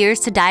take years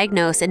to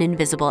diagnose an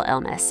invisible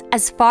illness,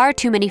 as far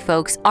too many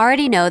folks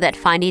already know that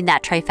finding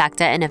that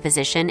trifecta in a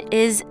physician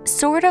is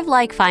sort of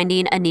like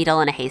finding a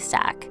needle in a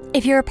haystack.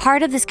 If you're a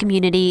part of this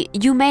community,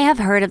 you may have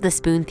heard of the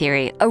spoon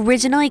theory,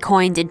 originally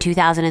coined in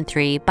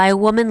 2003 by a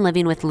woman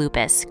living with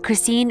lupus,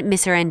 Christine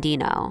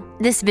Miserandino.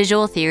 This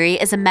visual theory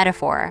is a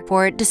metaphor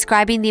for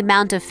describing the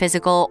amount of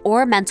physical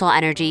or mental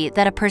energy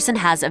that a person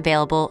has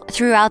available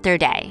throughout their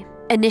day.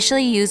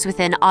 Initially used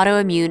within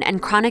autoimmune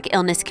and chronic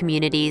illness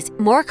communities,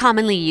 more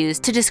commonly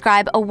used to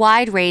describe a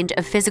wide range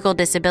of physical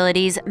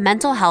disabilities,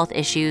 mental health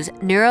issues,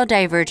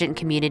 neurodivergent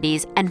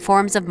communities, and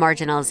forms of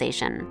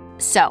marginalization.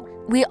 So,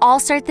 We all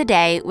start the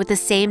day with the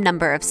same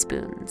number of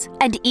spoons,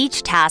 and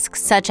each task,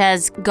 such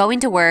as going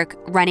to work,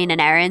 running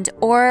an errand,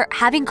 or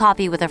having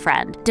coffee with a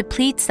friend,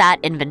 depletes that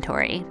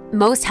inventory.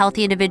 Most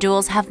healthy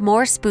individuals have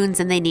more spoons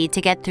than they need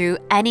to get through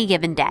any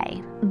given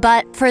day.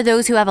 But for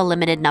those who have a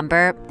limited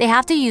number, they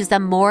have to use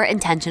them more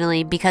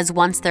intentionally because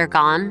once they're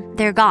gone,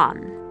 they're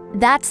gone.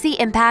 That's the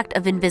impact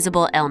of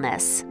invisible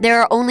illness. There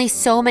are only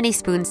so many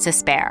spoons to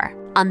spare.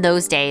 On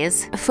those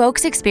days,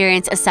 folks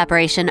experience a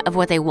separation of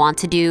what they want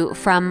to do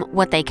from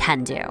what they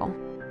can do.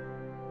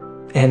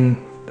 And,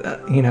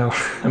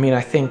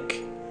 I think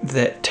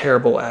that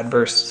terrible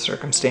adverse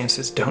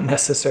circumstances don't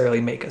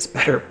necessarily make us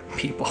better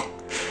people.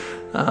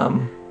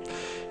 I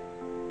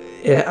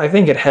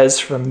think it has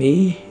for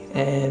me,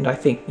 and I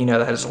think,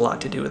 that has a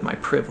lot to do with my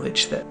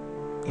privilege that,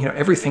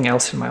 everything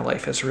else in my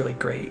life is really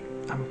great.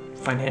 I'm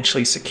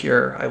financially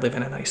secure. I live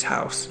in a nice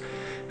house.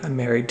 I'm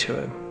married to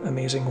an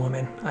amazing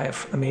woman. I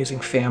have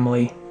amazing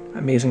family,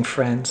 amazing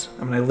friends.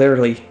 I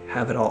literally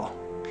have it all,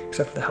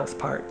 except for the health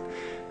part.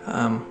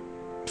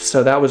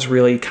 So that was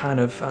really kind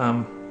of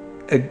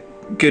a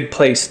good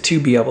place to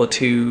be able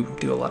to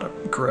do a lot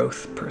of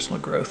growth,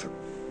 personal growth.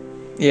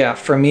 Yeah,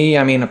 for me,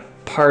 a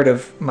part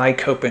of my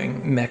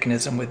coping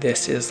mechanism with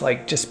this is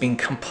like just being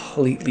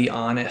completely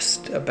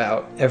honest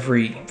about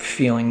every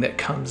feeling that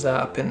comes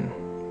up. And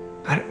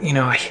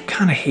I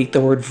kind of hate the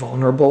word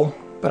vulnerable,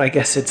 but I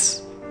guess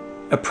it's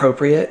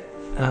appropriate,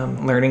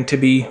 learning to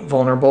be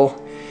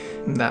vulnerable.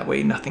 That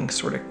way nothing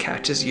sort of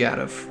catches you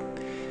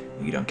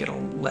you don't get a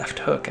left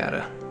hook out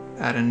of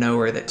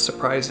nowhere that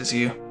surprises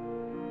you.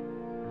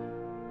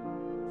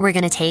 We're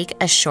going to take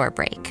a short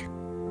break.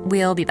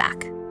 We'll be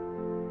back.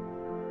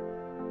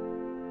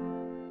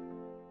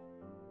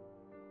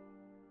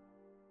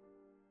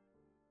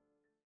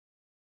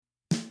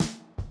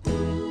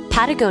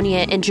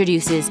 Patagonia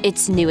introduces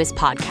its newest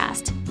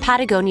podcast,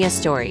 Patagonia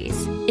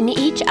Stories. In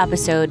each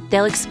episode,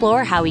 they'll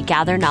explore how we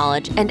gather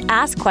knowledge and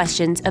ask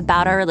questions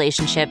about our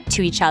relationship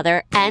to each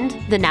other and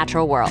the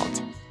natural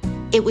world.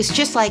 It was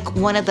just like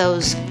one of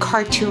those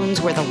cartoons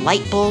where the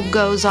light bulb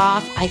goes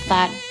off. I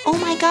thought, oh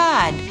my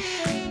God,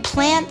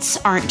 plants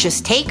aren't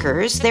just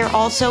takers, they're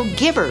also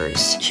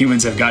givers.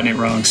 Humans have gotten it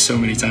wrong so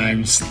many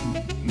times.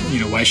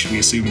 Why should we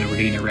assume that we're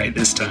getting it right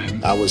this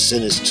time? I was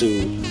sentenced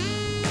to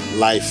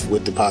life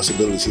with the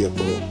possibility of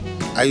parole.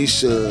 I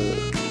used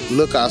to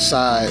look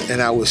outside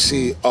and I would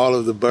see all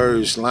of the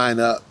birds line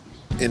up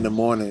in the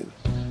morning,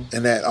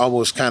 and that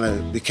almost kind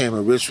of became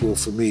a ritual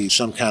for me,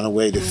 some kind of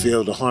way to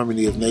feel the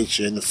harmony of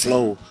nature and the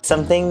flow.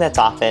 Something that's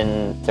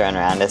often thrown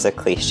around as a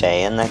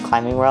cliche in the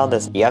climbing world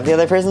is you have the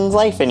other person's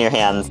life in your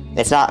hands.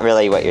 It's not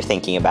really what you're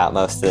thinking about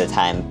most of the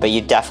time, but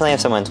you definitely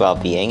have someone's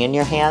well-being in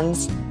your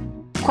hands.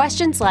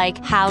 Questions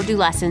like, how do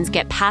lessons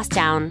get passed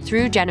down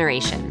through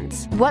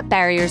generations? What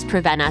barriers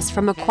prevent us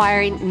from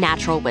acquiring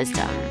natural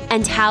wisdom?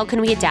 And how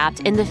can we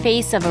adapt in the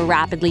face of a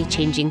rapidly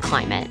changing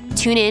climate?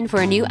 Tune in for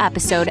a new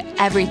episode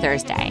every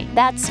Thursday.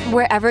 That's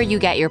wherever you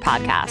get your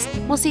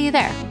podcast. We'll see you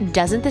there.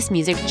 Doesn't this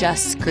music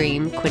just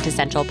scream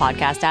quintessential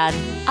podcast ad?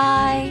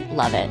 I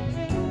love it.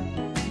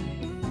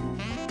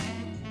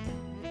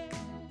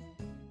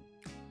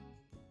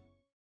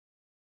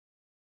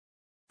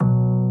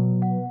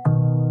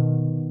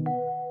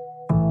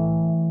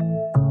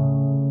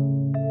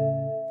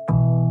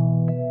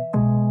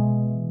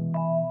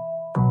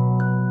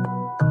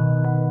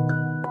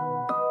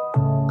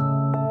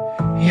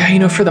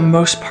 Yeah, for the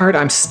most part,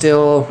 I'm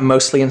still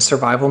mostly in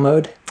survival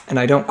mode, and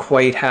I don't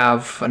quite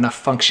have enough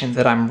function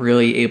that I'm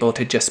really able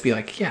to just be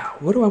like, yeah,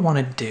 what do I want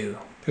to do?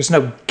 There's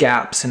no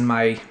gaps in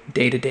my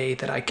day-to-day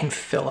that I can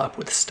fill up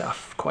with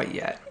stuff quite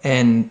yet.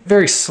 And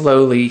very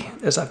slowly,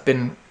 as I've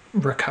been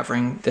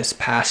recovering this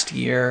past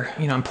year,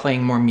 I'm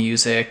playing more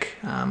music.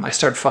 I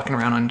started fucking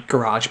around on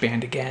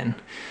GarageBand again.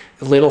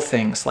 Little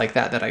things like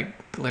that I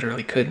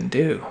literally couldn't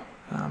do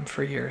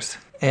for years.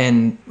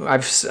 And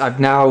I've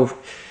now,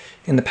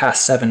 in the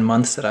past 7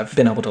 months that I've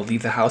been able to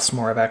leave the house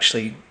more, I've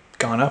actually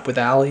gone up with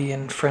Allie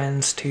and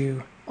friends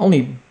to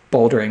only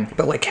bouldering,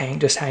 but like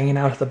just hanging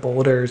out at the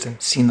boulders and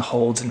seeing the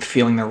holds and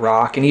feeling the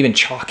rock and even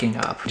chalking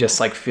up, just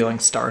like feeling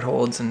start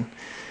holds. And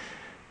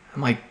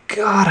I'm like,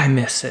 God, I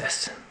miss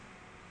this.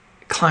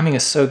 Climbing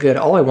is so good.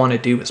 All I want to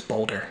do is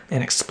boulder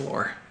and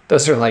explore.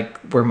 Those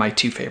were my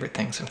two favorite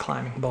things in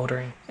climbing,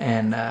 bouldering,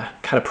 and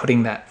kind of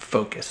putting that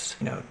focus,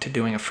 to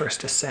doing a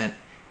first ascent.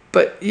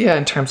 But yeah,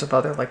 in terms of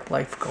other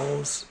life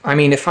goals,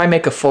 if I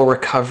make a full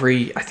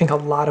recovery, I think a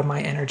lot of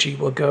my energy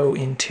will go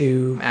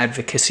into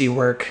advocacy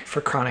work for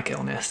chronic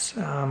illness.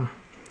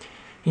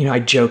 I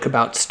joke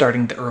about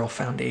starting the Earl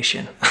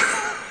Foundation,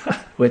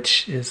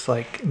 which is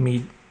like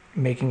me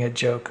making a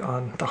joke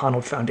on the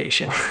Honnold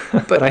Foundation.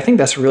 But I think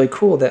that's really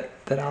cool that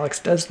Alex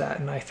does that,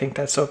 and I think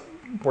that's a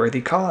worthy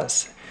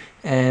cause.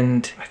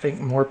 And I think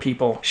more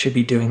people should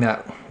be doing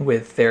that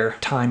with their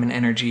time and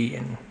energy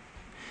and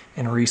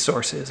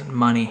resources and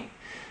money.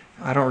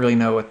 I don't really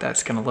know what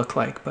that's going to look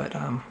like, but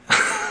oh,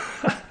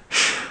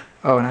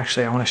 and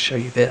actually I want to show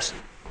you this.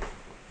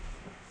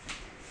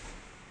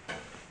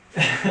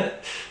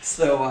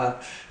 So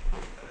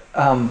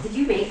Did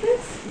you make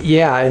this?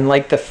 Yeah, in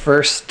like the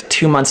first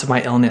 2 months of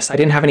my illness, I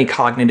didn't have any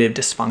cognitive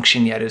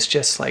dysfunction yet. It was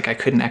just like I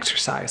couldn't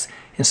exercise.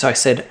 And so I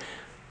said,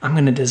 I'm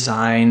going to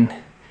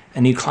design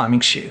a new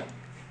climbing shoe.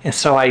 And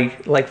so I,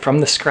 like from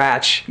the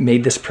scratch,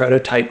 made this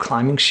prototype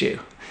climbing shoe.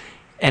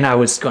 And I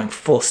was going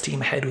full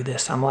steam ahead with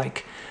this. I'm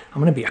like,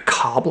 I'm going to be a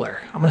cobbler.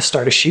 I'm going to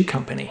start a shoe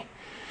company.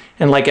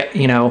 And like,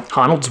 you know,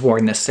 Honnold's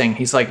worn this thing.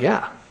 He's like,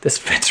 yeah, this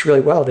fits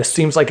really well. This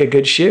seems like a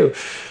good shoe.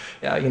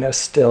 Yeah, you know,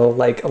 still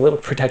like a little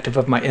protective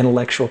of my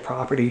intellectual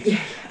property. Yeah.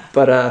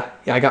 But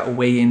yeah, I got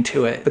way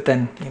into it. But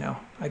then, you know,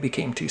 I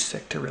became too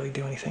sick to really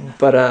do anything.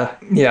 But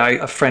yeah,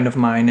 a friend of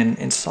mine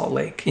in Salt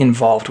Lake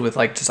involved with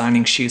like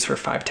designing shoes for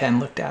 5'10"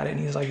 looked at it and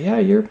he's like, yeah,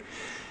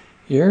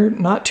 you're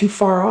not too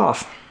far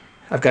off.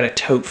 I've got a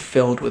tote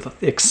filled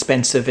with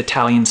expensive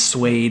Italian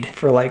suede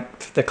for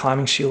like the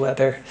climbing shoe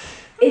leather.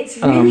 It's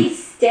really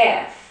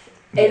stiff.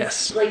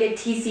 It's yes. like a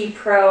TC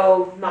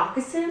Pro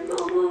moccasin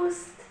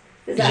almost.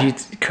 You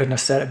couldn't have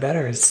said it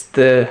better. It's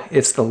the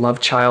love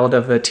child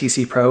of a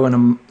TC Pro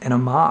and a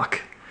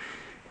mock.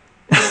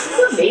 This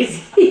is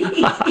amazing.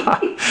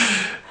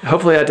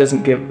 Hopefully that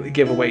doesn't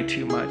give away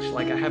too much.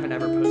 Like I haven't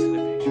ever posted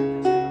a picture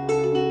of this.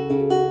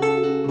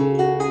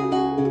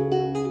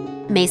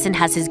 Mason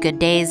has his good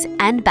days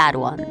and bad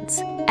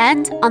ones.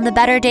 And on the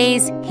better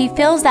days, he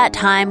fills that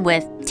time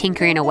with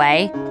tinkering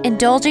away,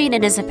 indulging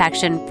in his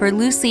affection for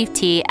loose leaf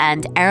tea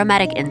and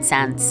aromatic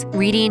incense,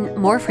 reading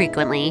more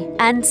frequently,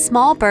 and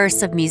small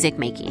bursts of music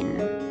making.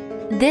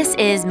 This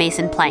is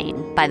Mason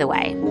playing, by the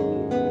way.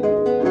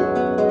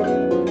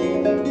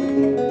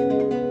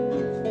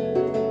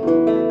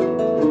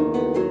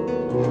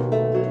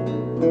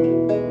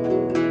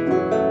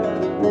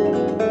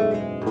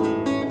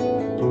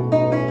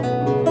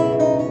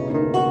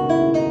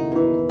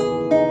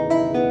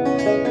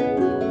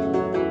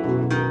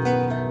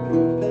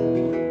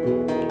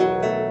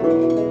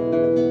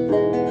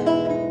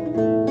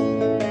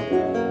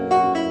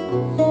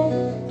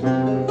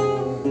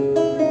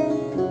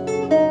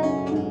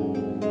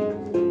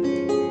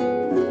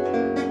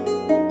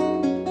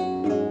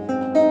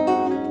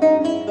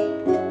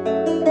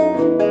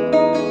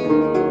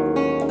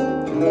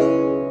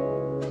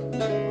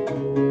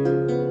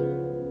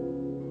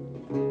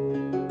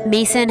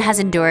 Mason has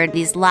endured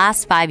these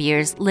last 5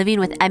 years living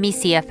with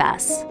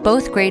ME/CFS,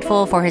 both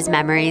grateful for his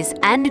memories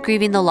and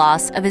grieving the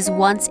loss of his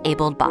once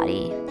abled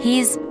body.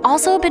 He's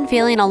also been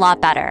feeling a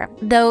lot better,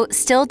 though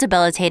still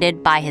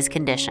debilitated by his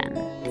condition.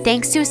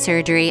 Thanks to his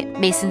surgery,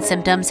 Mason's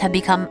symptoms have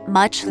become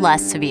much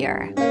less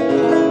severe.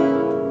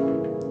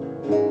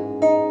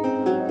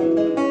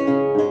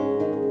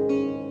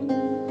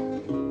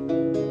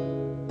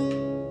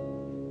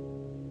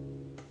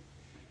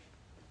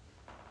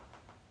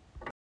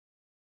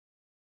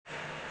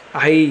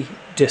 I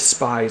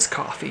despise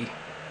coffee.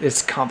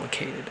 It's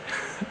complicated.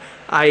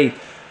 I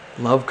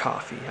love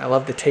coffee. I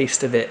love the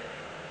taste of it,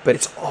 but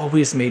it's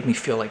always made me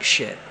feel like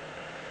shit.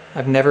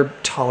 I've never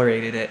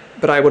tolerated it,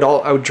 but I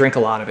would drink a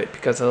lot of it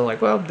because I was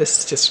like, well, this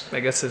is just, I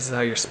guess this is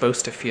how you're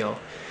supposed to feel.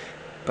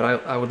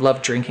 But I would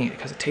love drinking it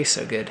because it tastes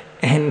so good.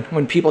 And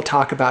when people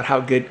talk about how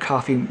good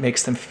coffee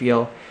makes them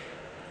feel,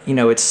 you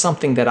know, it's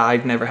something that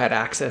I've never had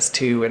access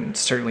to, and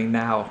certainly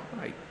now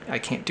I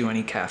can't do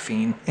any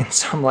caffeine. And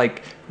so I'm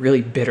like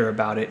really bitter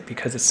about it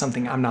because it's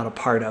something I'm not a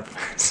part of.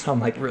 So I'm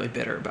like really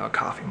bitter about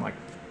coffee. I'm like,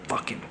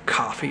 fucking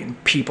coffee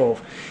and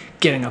people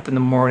getting up in the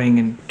morning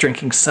and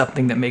drinking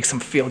something that makes them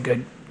feel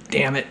good.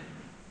 Damn it.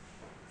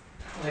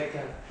 Like,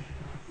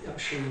 I'm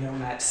sure you know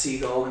Matt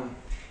Siegel, and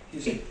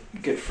he's a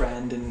good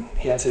friend, and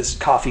he has his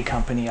coffee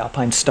company,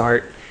 Alpine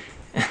Start.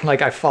 And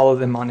like, I follow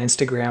them on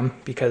Instagram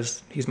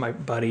because he's my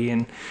buddy,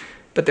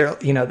 but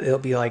they'll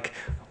be like,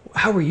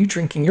 how are you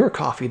drinking your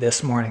coffee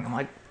this morning? I'm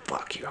like,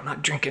 fuck you, I'm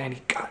not drinking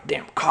any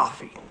goddamn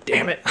coffee.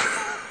 Damn it.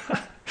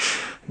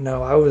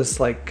 No, I was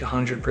like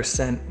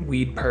 100%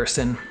 weed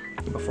person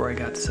before I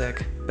got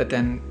sick. But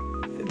then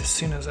as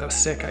soon as I was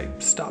sick, I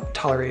stopped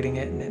tolerating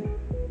it,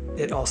 and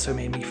it also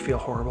made me feel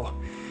horrible.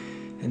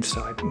 And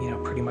so I,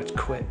 pretty much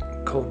quit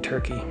cold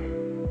turkey.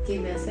 Do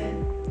you miss it?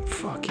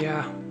 Fuck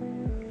yeah.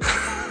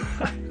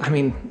 I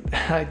mean,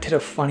 I did a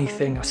funny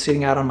thing. I was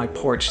sitting out on my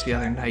porch the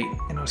other night,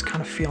 and I was kind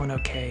of feeling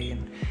okay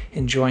and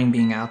enjoying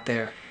being out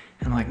there.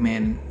 And I'm like,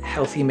 man,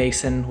 healthy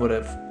Mason would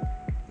have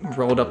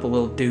rolled up a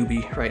little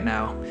doobie right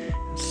now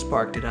and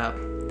sparked it up.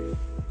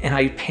 And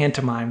I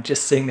pantomimed,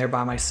 just sitting there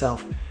by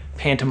myself,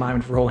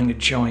 pantomimed rolling a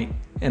joint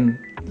and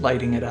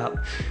lighting it up.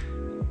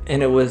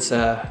 And it was,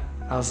 I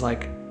was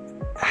like,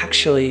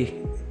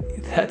 actually,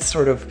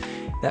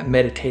 that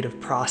meditative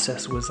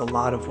process was a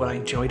lot of what I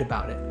enjoyed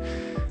about it.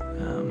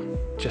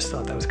 Just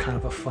thought that was kind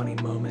of a funny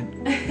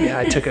moment. Yeah,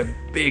 I took a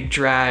big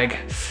drag.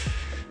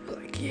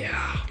 Like,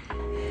 yeah,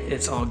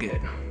 it's all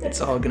good. It's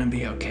all gonna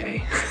be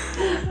okay.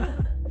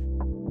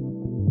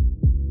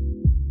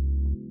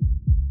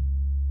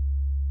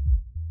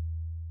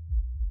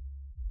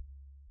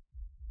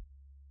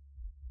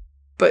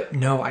 But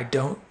no, I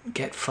don't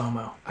get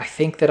FOMO. I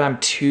think that I'm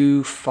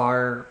too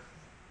far,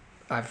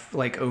 I've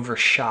like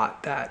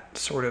overshot that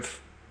sort of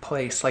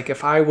place. Like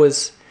if I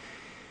was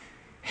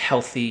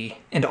healthy,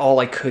 and all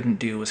I couldn't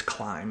do was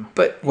climb.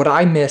 But what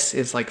I miss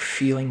is like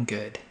feeling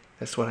good.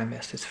 That's what I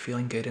miss, is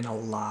feeling good and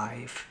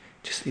alive.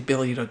 Just the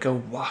ability to go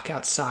walk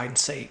outside and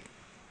say,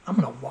 I'm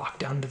going to walk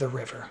down to the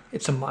river.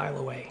 It's a mile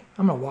away.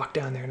 I'm going to walk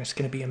down there and it's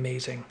going to be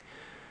amazing.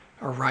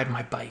 Or ride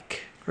my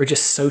bike. Or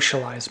just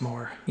socialize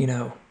more, you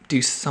know,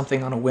 do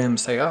something on a whim.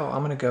 Say, oh,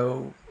 I'm going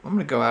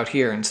to go out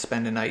here and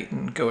spend a night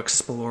and go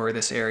explore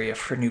this area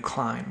for new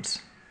climbs.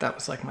 That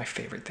was like my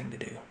favorite thing to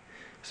do,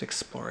 was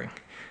exploring.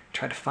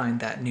 Try to find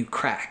that new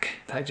crack.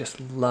 I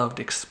just loved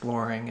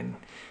exploring and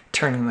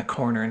turning the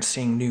corner and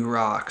seeing new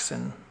rocks,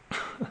 and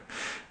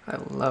I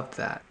loved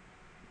that.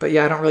 But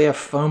yeah, I don't really have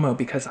FOMO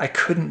because I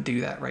couldn't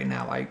do that right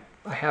now. I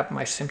have,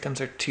 my symptoms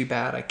are too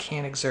bad. I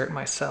can't exert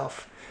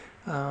myself.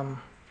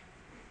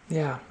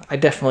 Yeah, I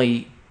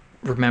definitely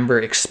remember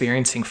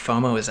experiencing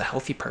FOMO as a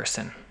healthy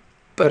person.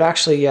 But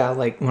actually, yeah,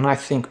 like when I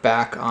think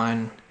back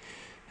on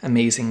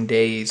amazing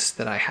days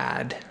that I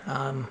had,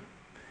 I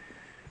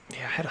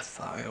had a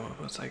thought.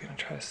 What was I going to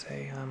try to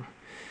say?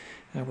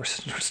 We're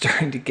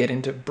starting to get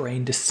into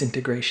brain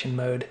disintegration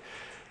mode.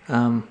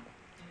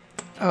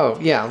 Oh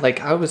yeah,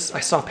 like I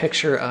saw a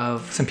picture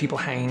of some people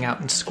hanging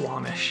out in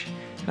Squamish,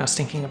 and I was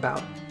thinking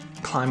about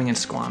climbing in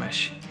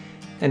Squamish.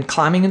 And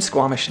climbing in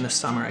Squamish in the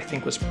summer, I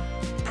think, was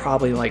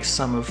probably like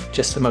some of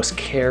just the most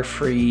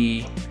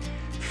carefree,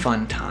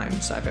 fun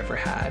times I've ever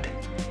had.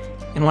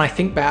 And when I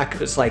think back,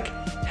 it was like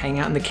hanging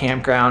out in the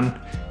campground,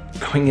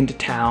 going into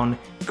town,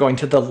 going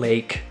to the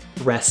lake,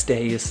 rest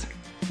days.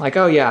 Like,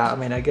 oh yeah, I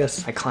mean, I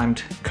guess I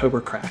climbed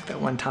Cobra Crack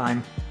that one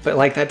time. But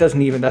like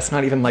that's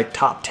not even like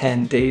top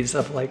 10 days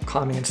of like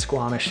climbing in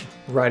Squamish,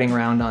 riding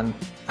around on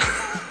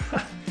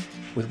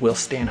with Will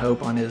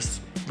Stanhope on his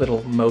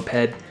little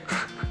moped.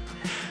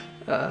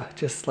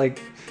 Just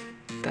like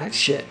that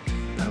shit.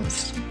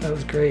 That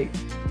was great.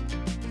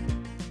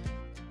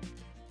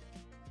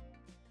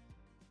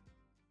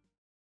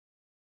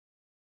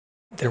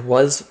 There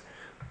was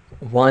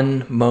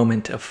one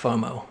moment of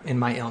FOMO in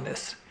my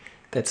illness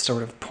that's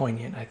sort of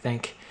poignant, I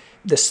think.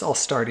 This all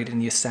started in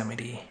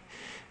Yosemite.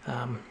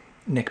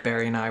 Nick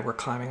Berry and I were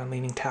climbing on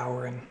Leaning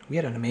Tower, and we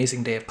had an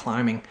amazing day of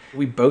climbing.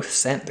 We both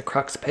sent the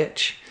crux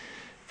pitch,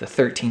 the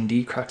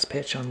 13D crux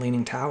pitch on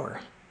Leaning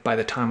Tower. By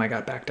the time I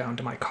got back down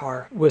to my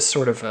car, it was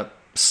sort of a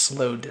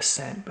slow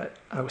descent, but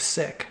I was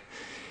sick.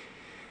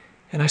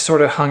 And I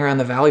sort of hung around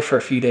the valley for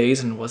a few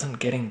days and wasn't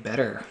getting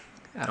better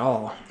at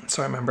all.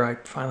 So I remember I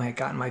finally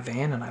got in my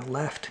van and I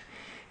left.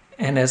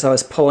 And as I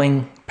was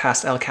pulling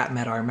past El Cap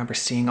Meadow, I remember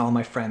seeing all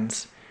my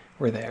friends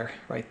were there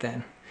right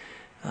then.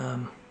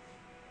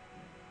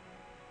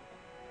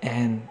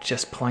 And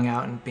just pulling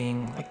out and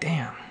being like,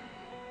 damn,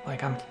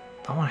 like I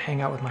want to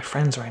hang out with my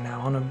friends right now.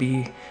 I want to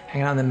be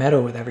hanging out in the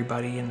meadow with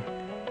everybody, and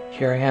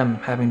here I am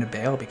having to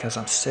bail because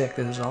I'm sick.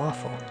 This is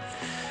awful.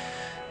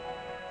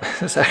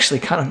 It's actually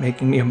kind of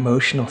making me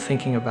emotional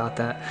thinking about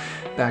that.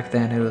 Back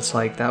then, it was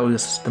like that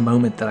was the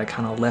moment that I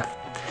kind of left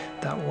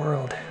that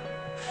world.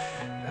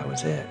 That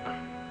was it.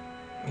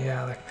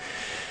 Yeah, like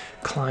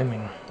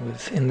climbing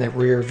was in the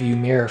rear view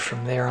mirror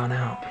from there on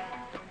out.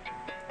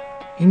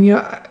 And you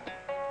know,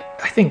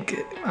 I think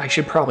I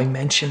should probably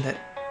mention that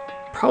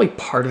probably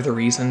part of the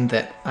reason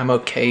that I'm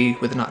okay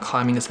with not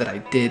climbing is that I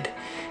did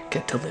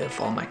get to live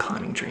all my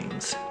climbing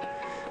dreams.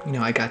 You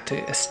know, I got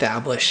to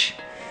establish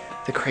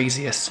the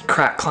craziest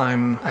crack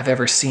climb I've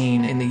ever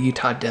seen in the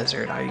Utah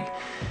desert. I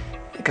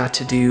got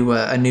to do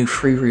a new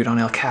free route on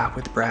El Cap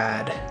with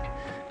Brad,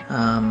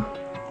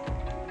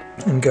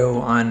 and go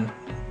on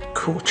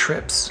cool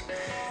trips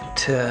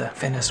to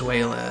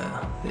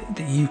Venezuela,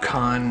 the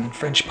Yukon,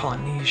 French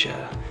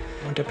Polynesia.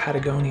 Went to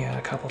Patagonia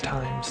a couple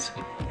times.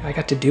 I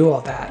got to do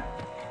all that.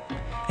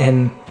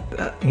 And,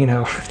 you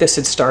know, if this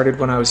had started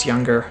when I was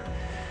younger,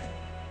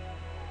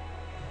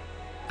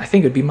 I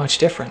think it would be much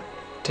different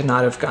to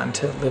not have gotten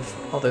to live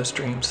all those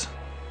dreams.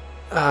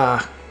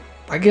 I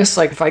guess,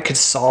 like, if I could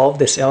solve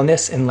this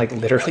illness and, like,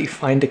 literally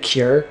find a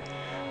cure,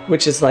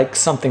 which is, like,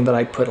 something that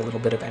I put a little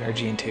bit of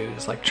energy into,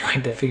 is, like,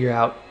 trying to figure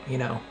out, you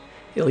know,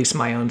 at least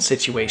my own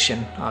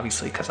situation,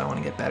 obviously, because I want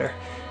to get better.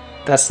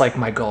 That's, like,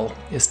 my goal,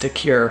 is to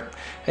cure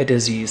a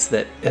disease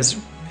that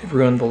has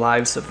ruined the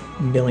lives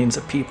of millions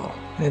of people.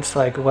 And it's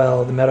like,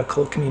 well, the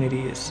medical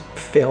community has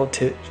failed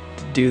to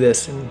do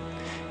this in,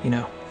 you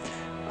know,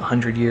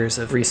 100 years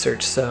of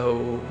research,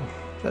 so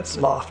that's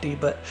lofty,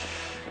 but,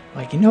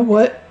 like, you know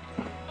what?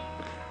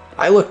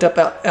 I looked up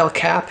El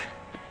Cap,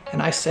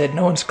 and I said,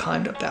 no one's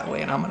climbed up that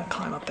way, and I'm going to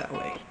climb up that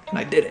way. And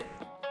I did it.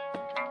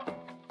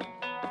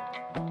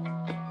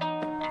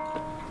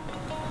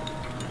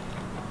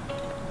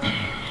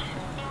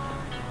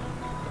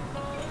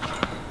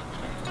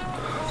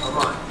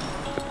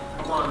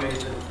 Come on,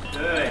 Mason.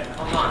 Good.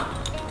 Come on.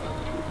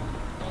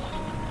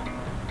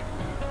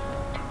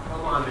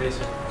 Come on,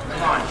 Mason.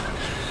 Come on.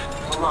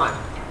 Come on.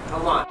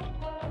 Come on.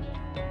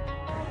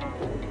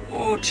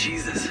 Oh,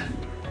 Jesus.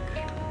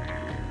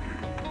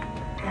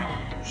 Oh,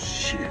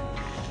 shit.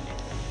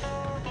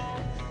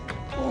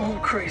 Oh,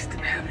 Christ in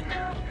heaven.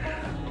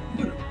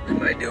 What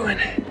am I doing?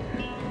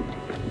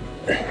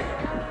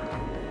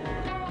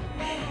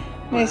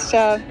 Nice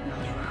job.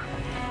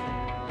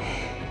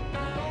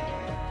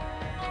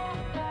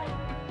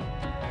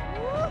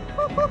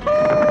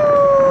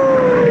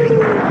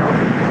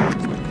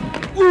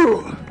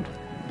 Ooh,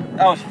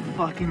 that was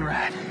fucking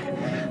rad.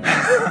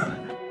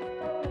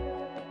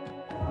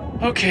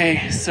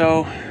 Okay,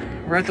 so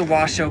we're at the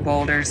Washoe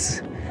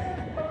Boulders,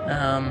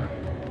 and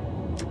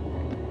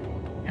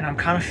I'm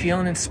kind of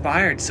feeling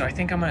inspired, so I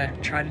think I'm gonna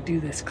try to do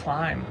this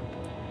climb.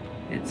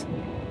 It's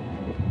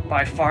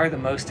by far the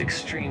most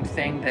extreme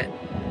thing that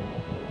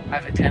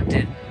I've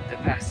attempted the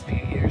past few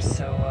years,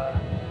 so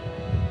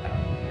I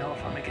don't know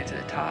if I'm gonna get to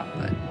the top,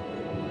 but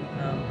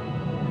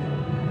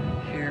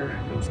here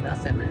goes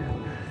nothing.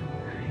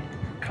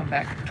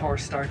 Comeback tour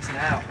starts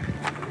now.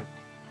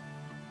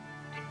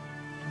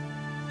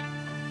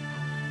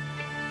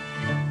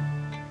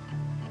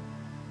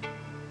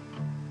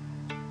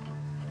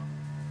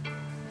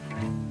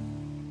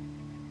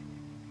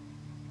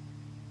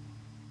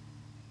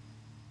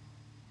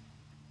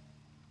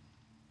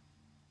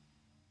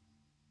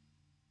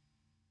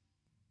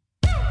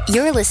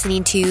 You're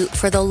listening to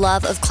For the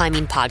Love of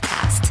Climbing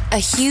podcast. A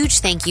huge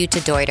thank you to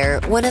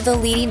Deuter, one of the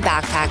leading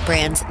backpack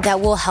brands that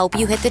will help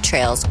you hit the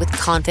trails with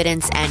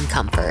confidence and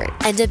comfort.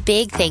 And a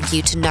big thank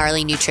you to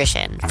Gnarly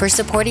Nutrition for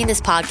supporting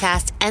this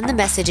podcast and the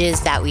messages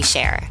that we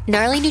share.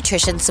 Gnarly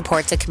Nutrition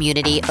supports a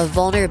community of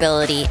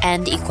vulnerability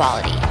and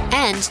equality,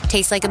 and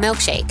tastes like a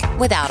milkshake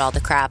without all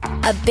the crap.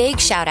 A big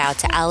shout out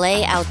to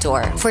LA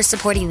Outdoor for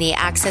supporting the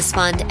Access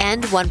Fund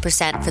and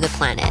 1% for the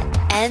planet.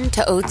 And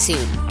to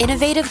Otsun,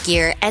 innovative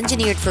gear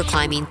engineered for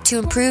climbing to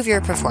improve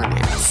your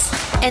performance.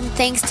 And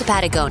thanks to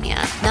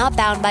Patagonia. Not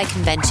bound by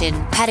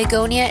convention,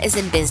 Patagonia is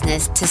in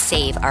business to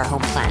save our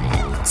home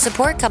planet.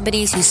 Support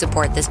companies who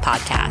support this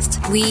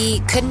podcast.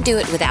 We couldn't do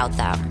it without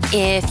them.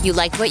 If you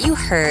liked what you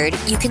heard,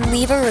 you can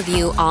leave a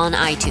review on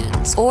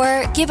iTunes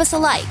or give us a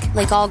like.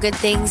 Like all good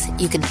things,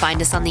 you can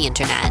find us on the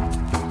internet.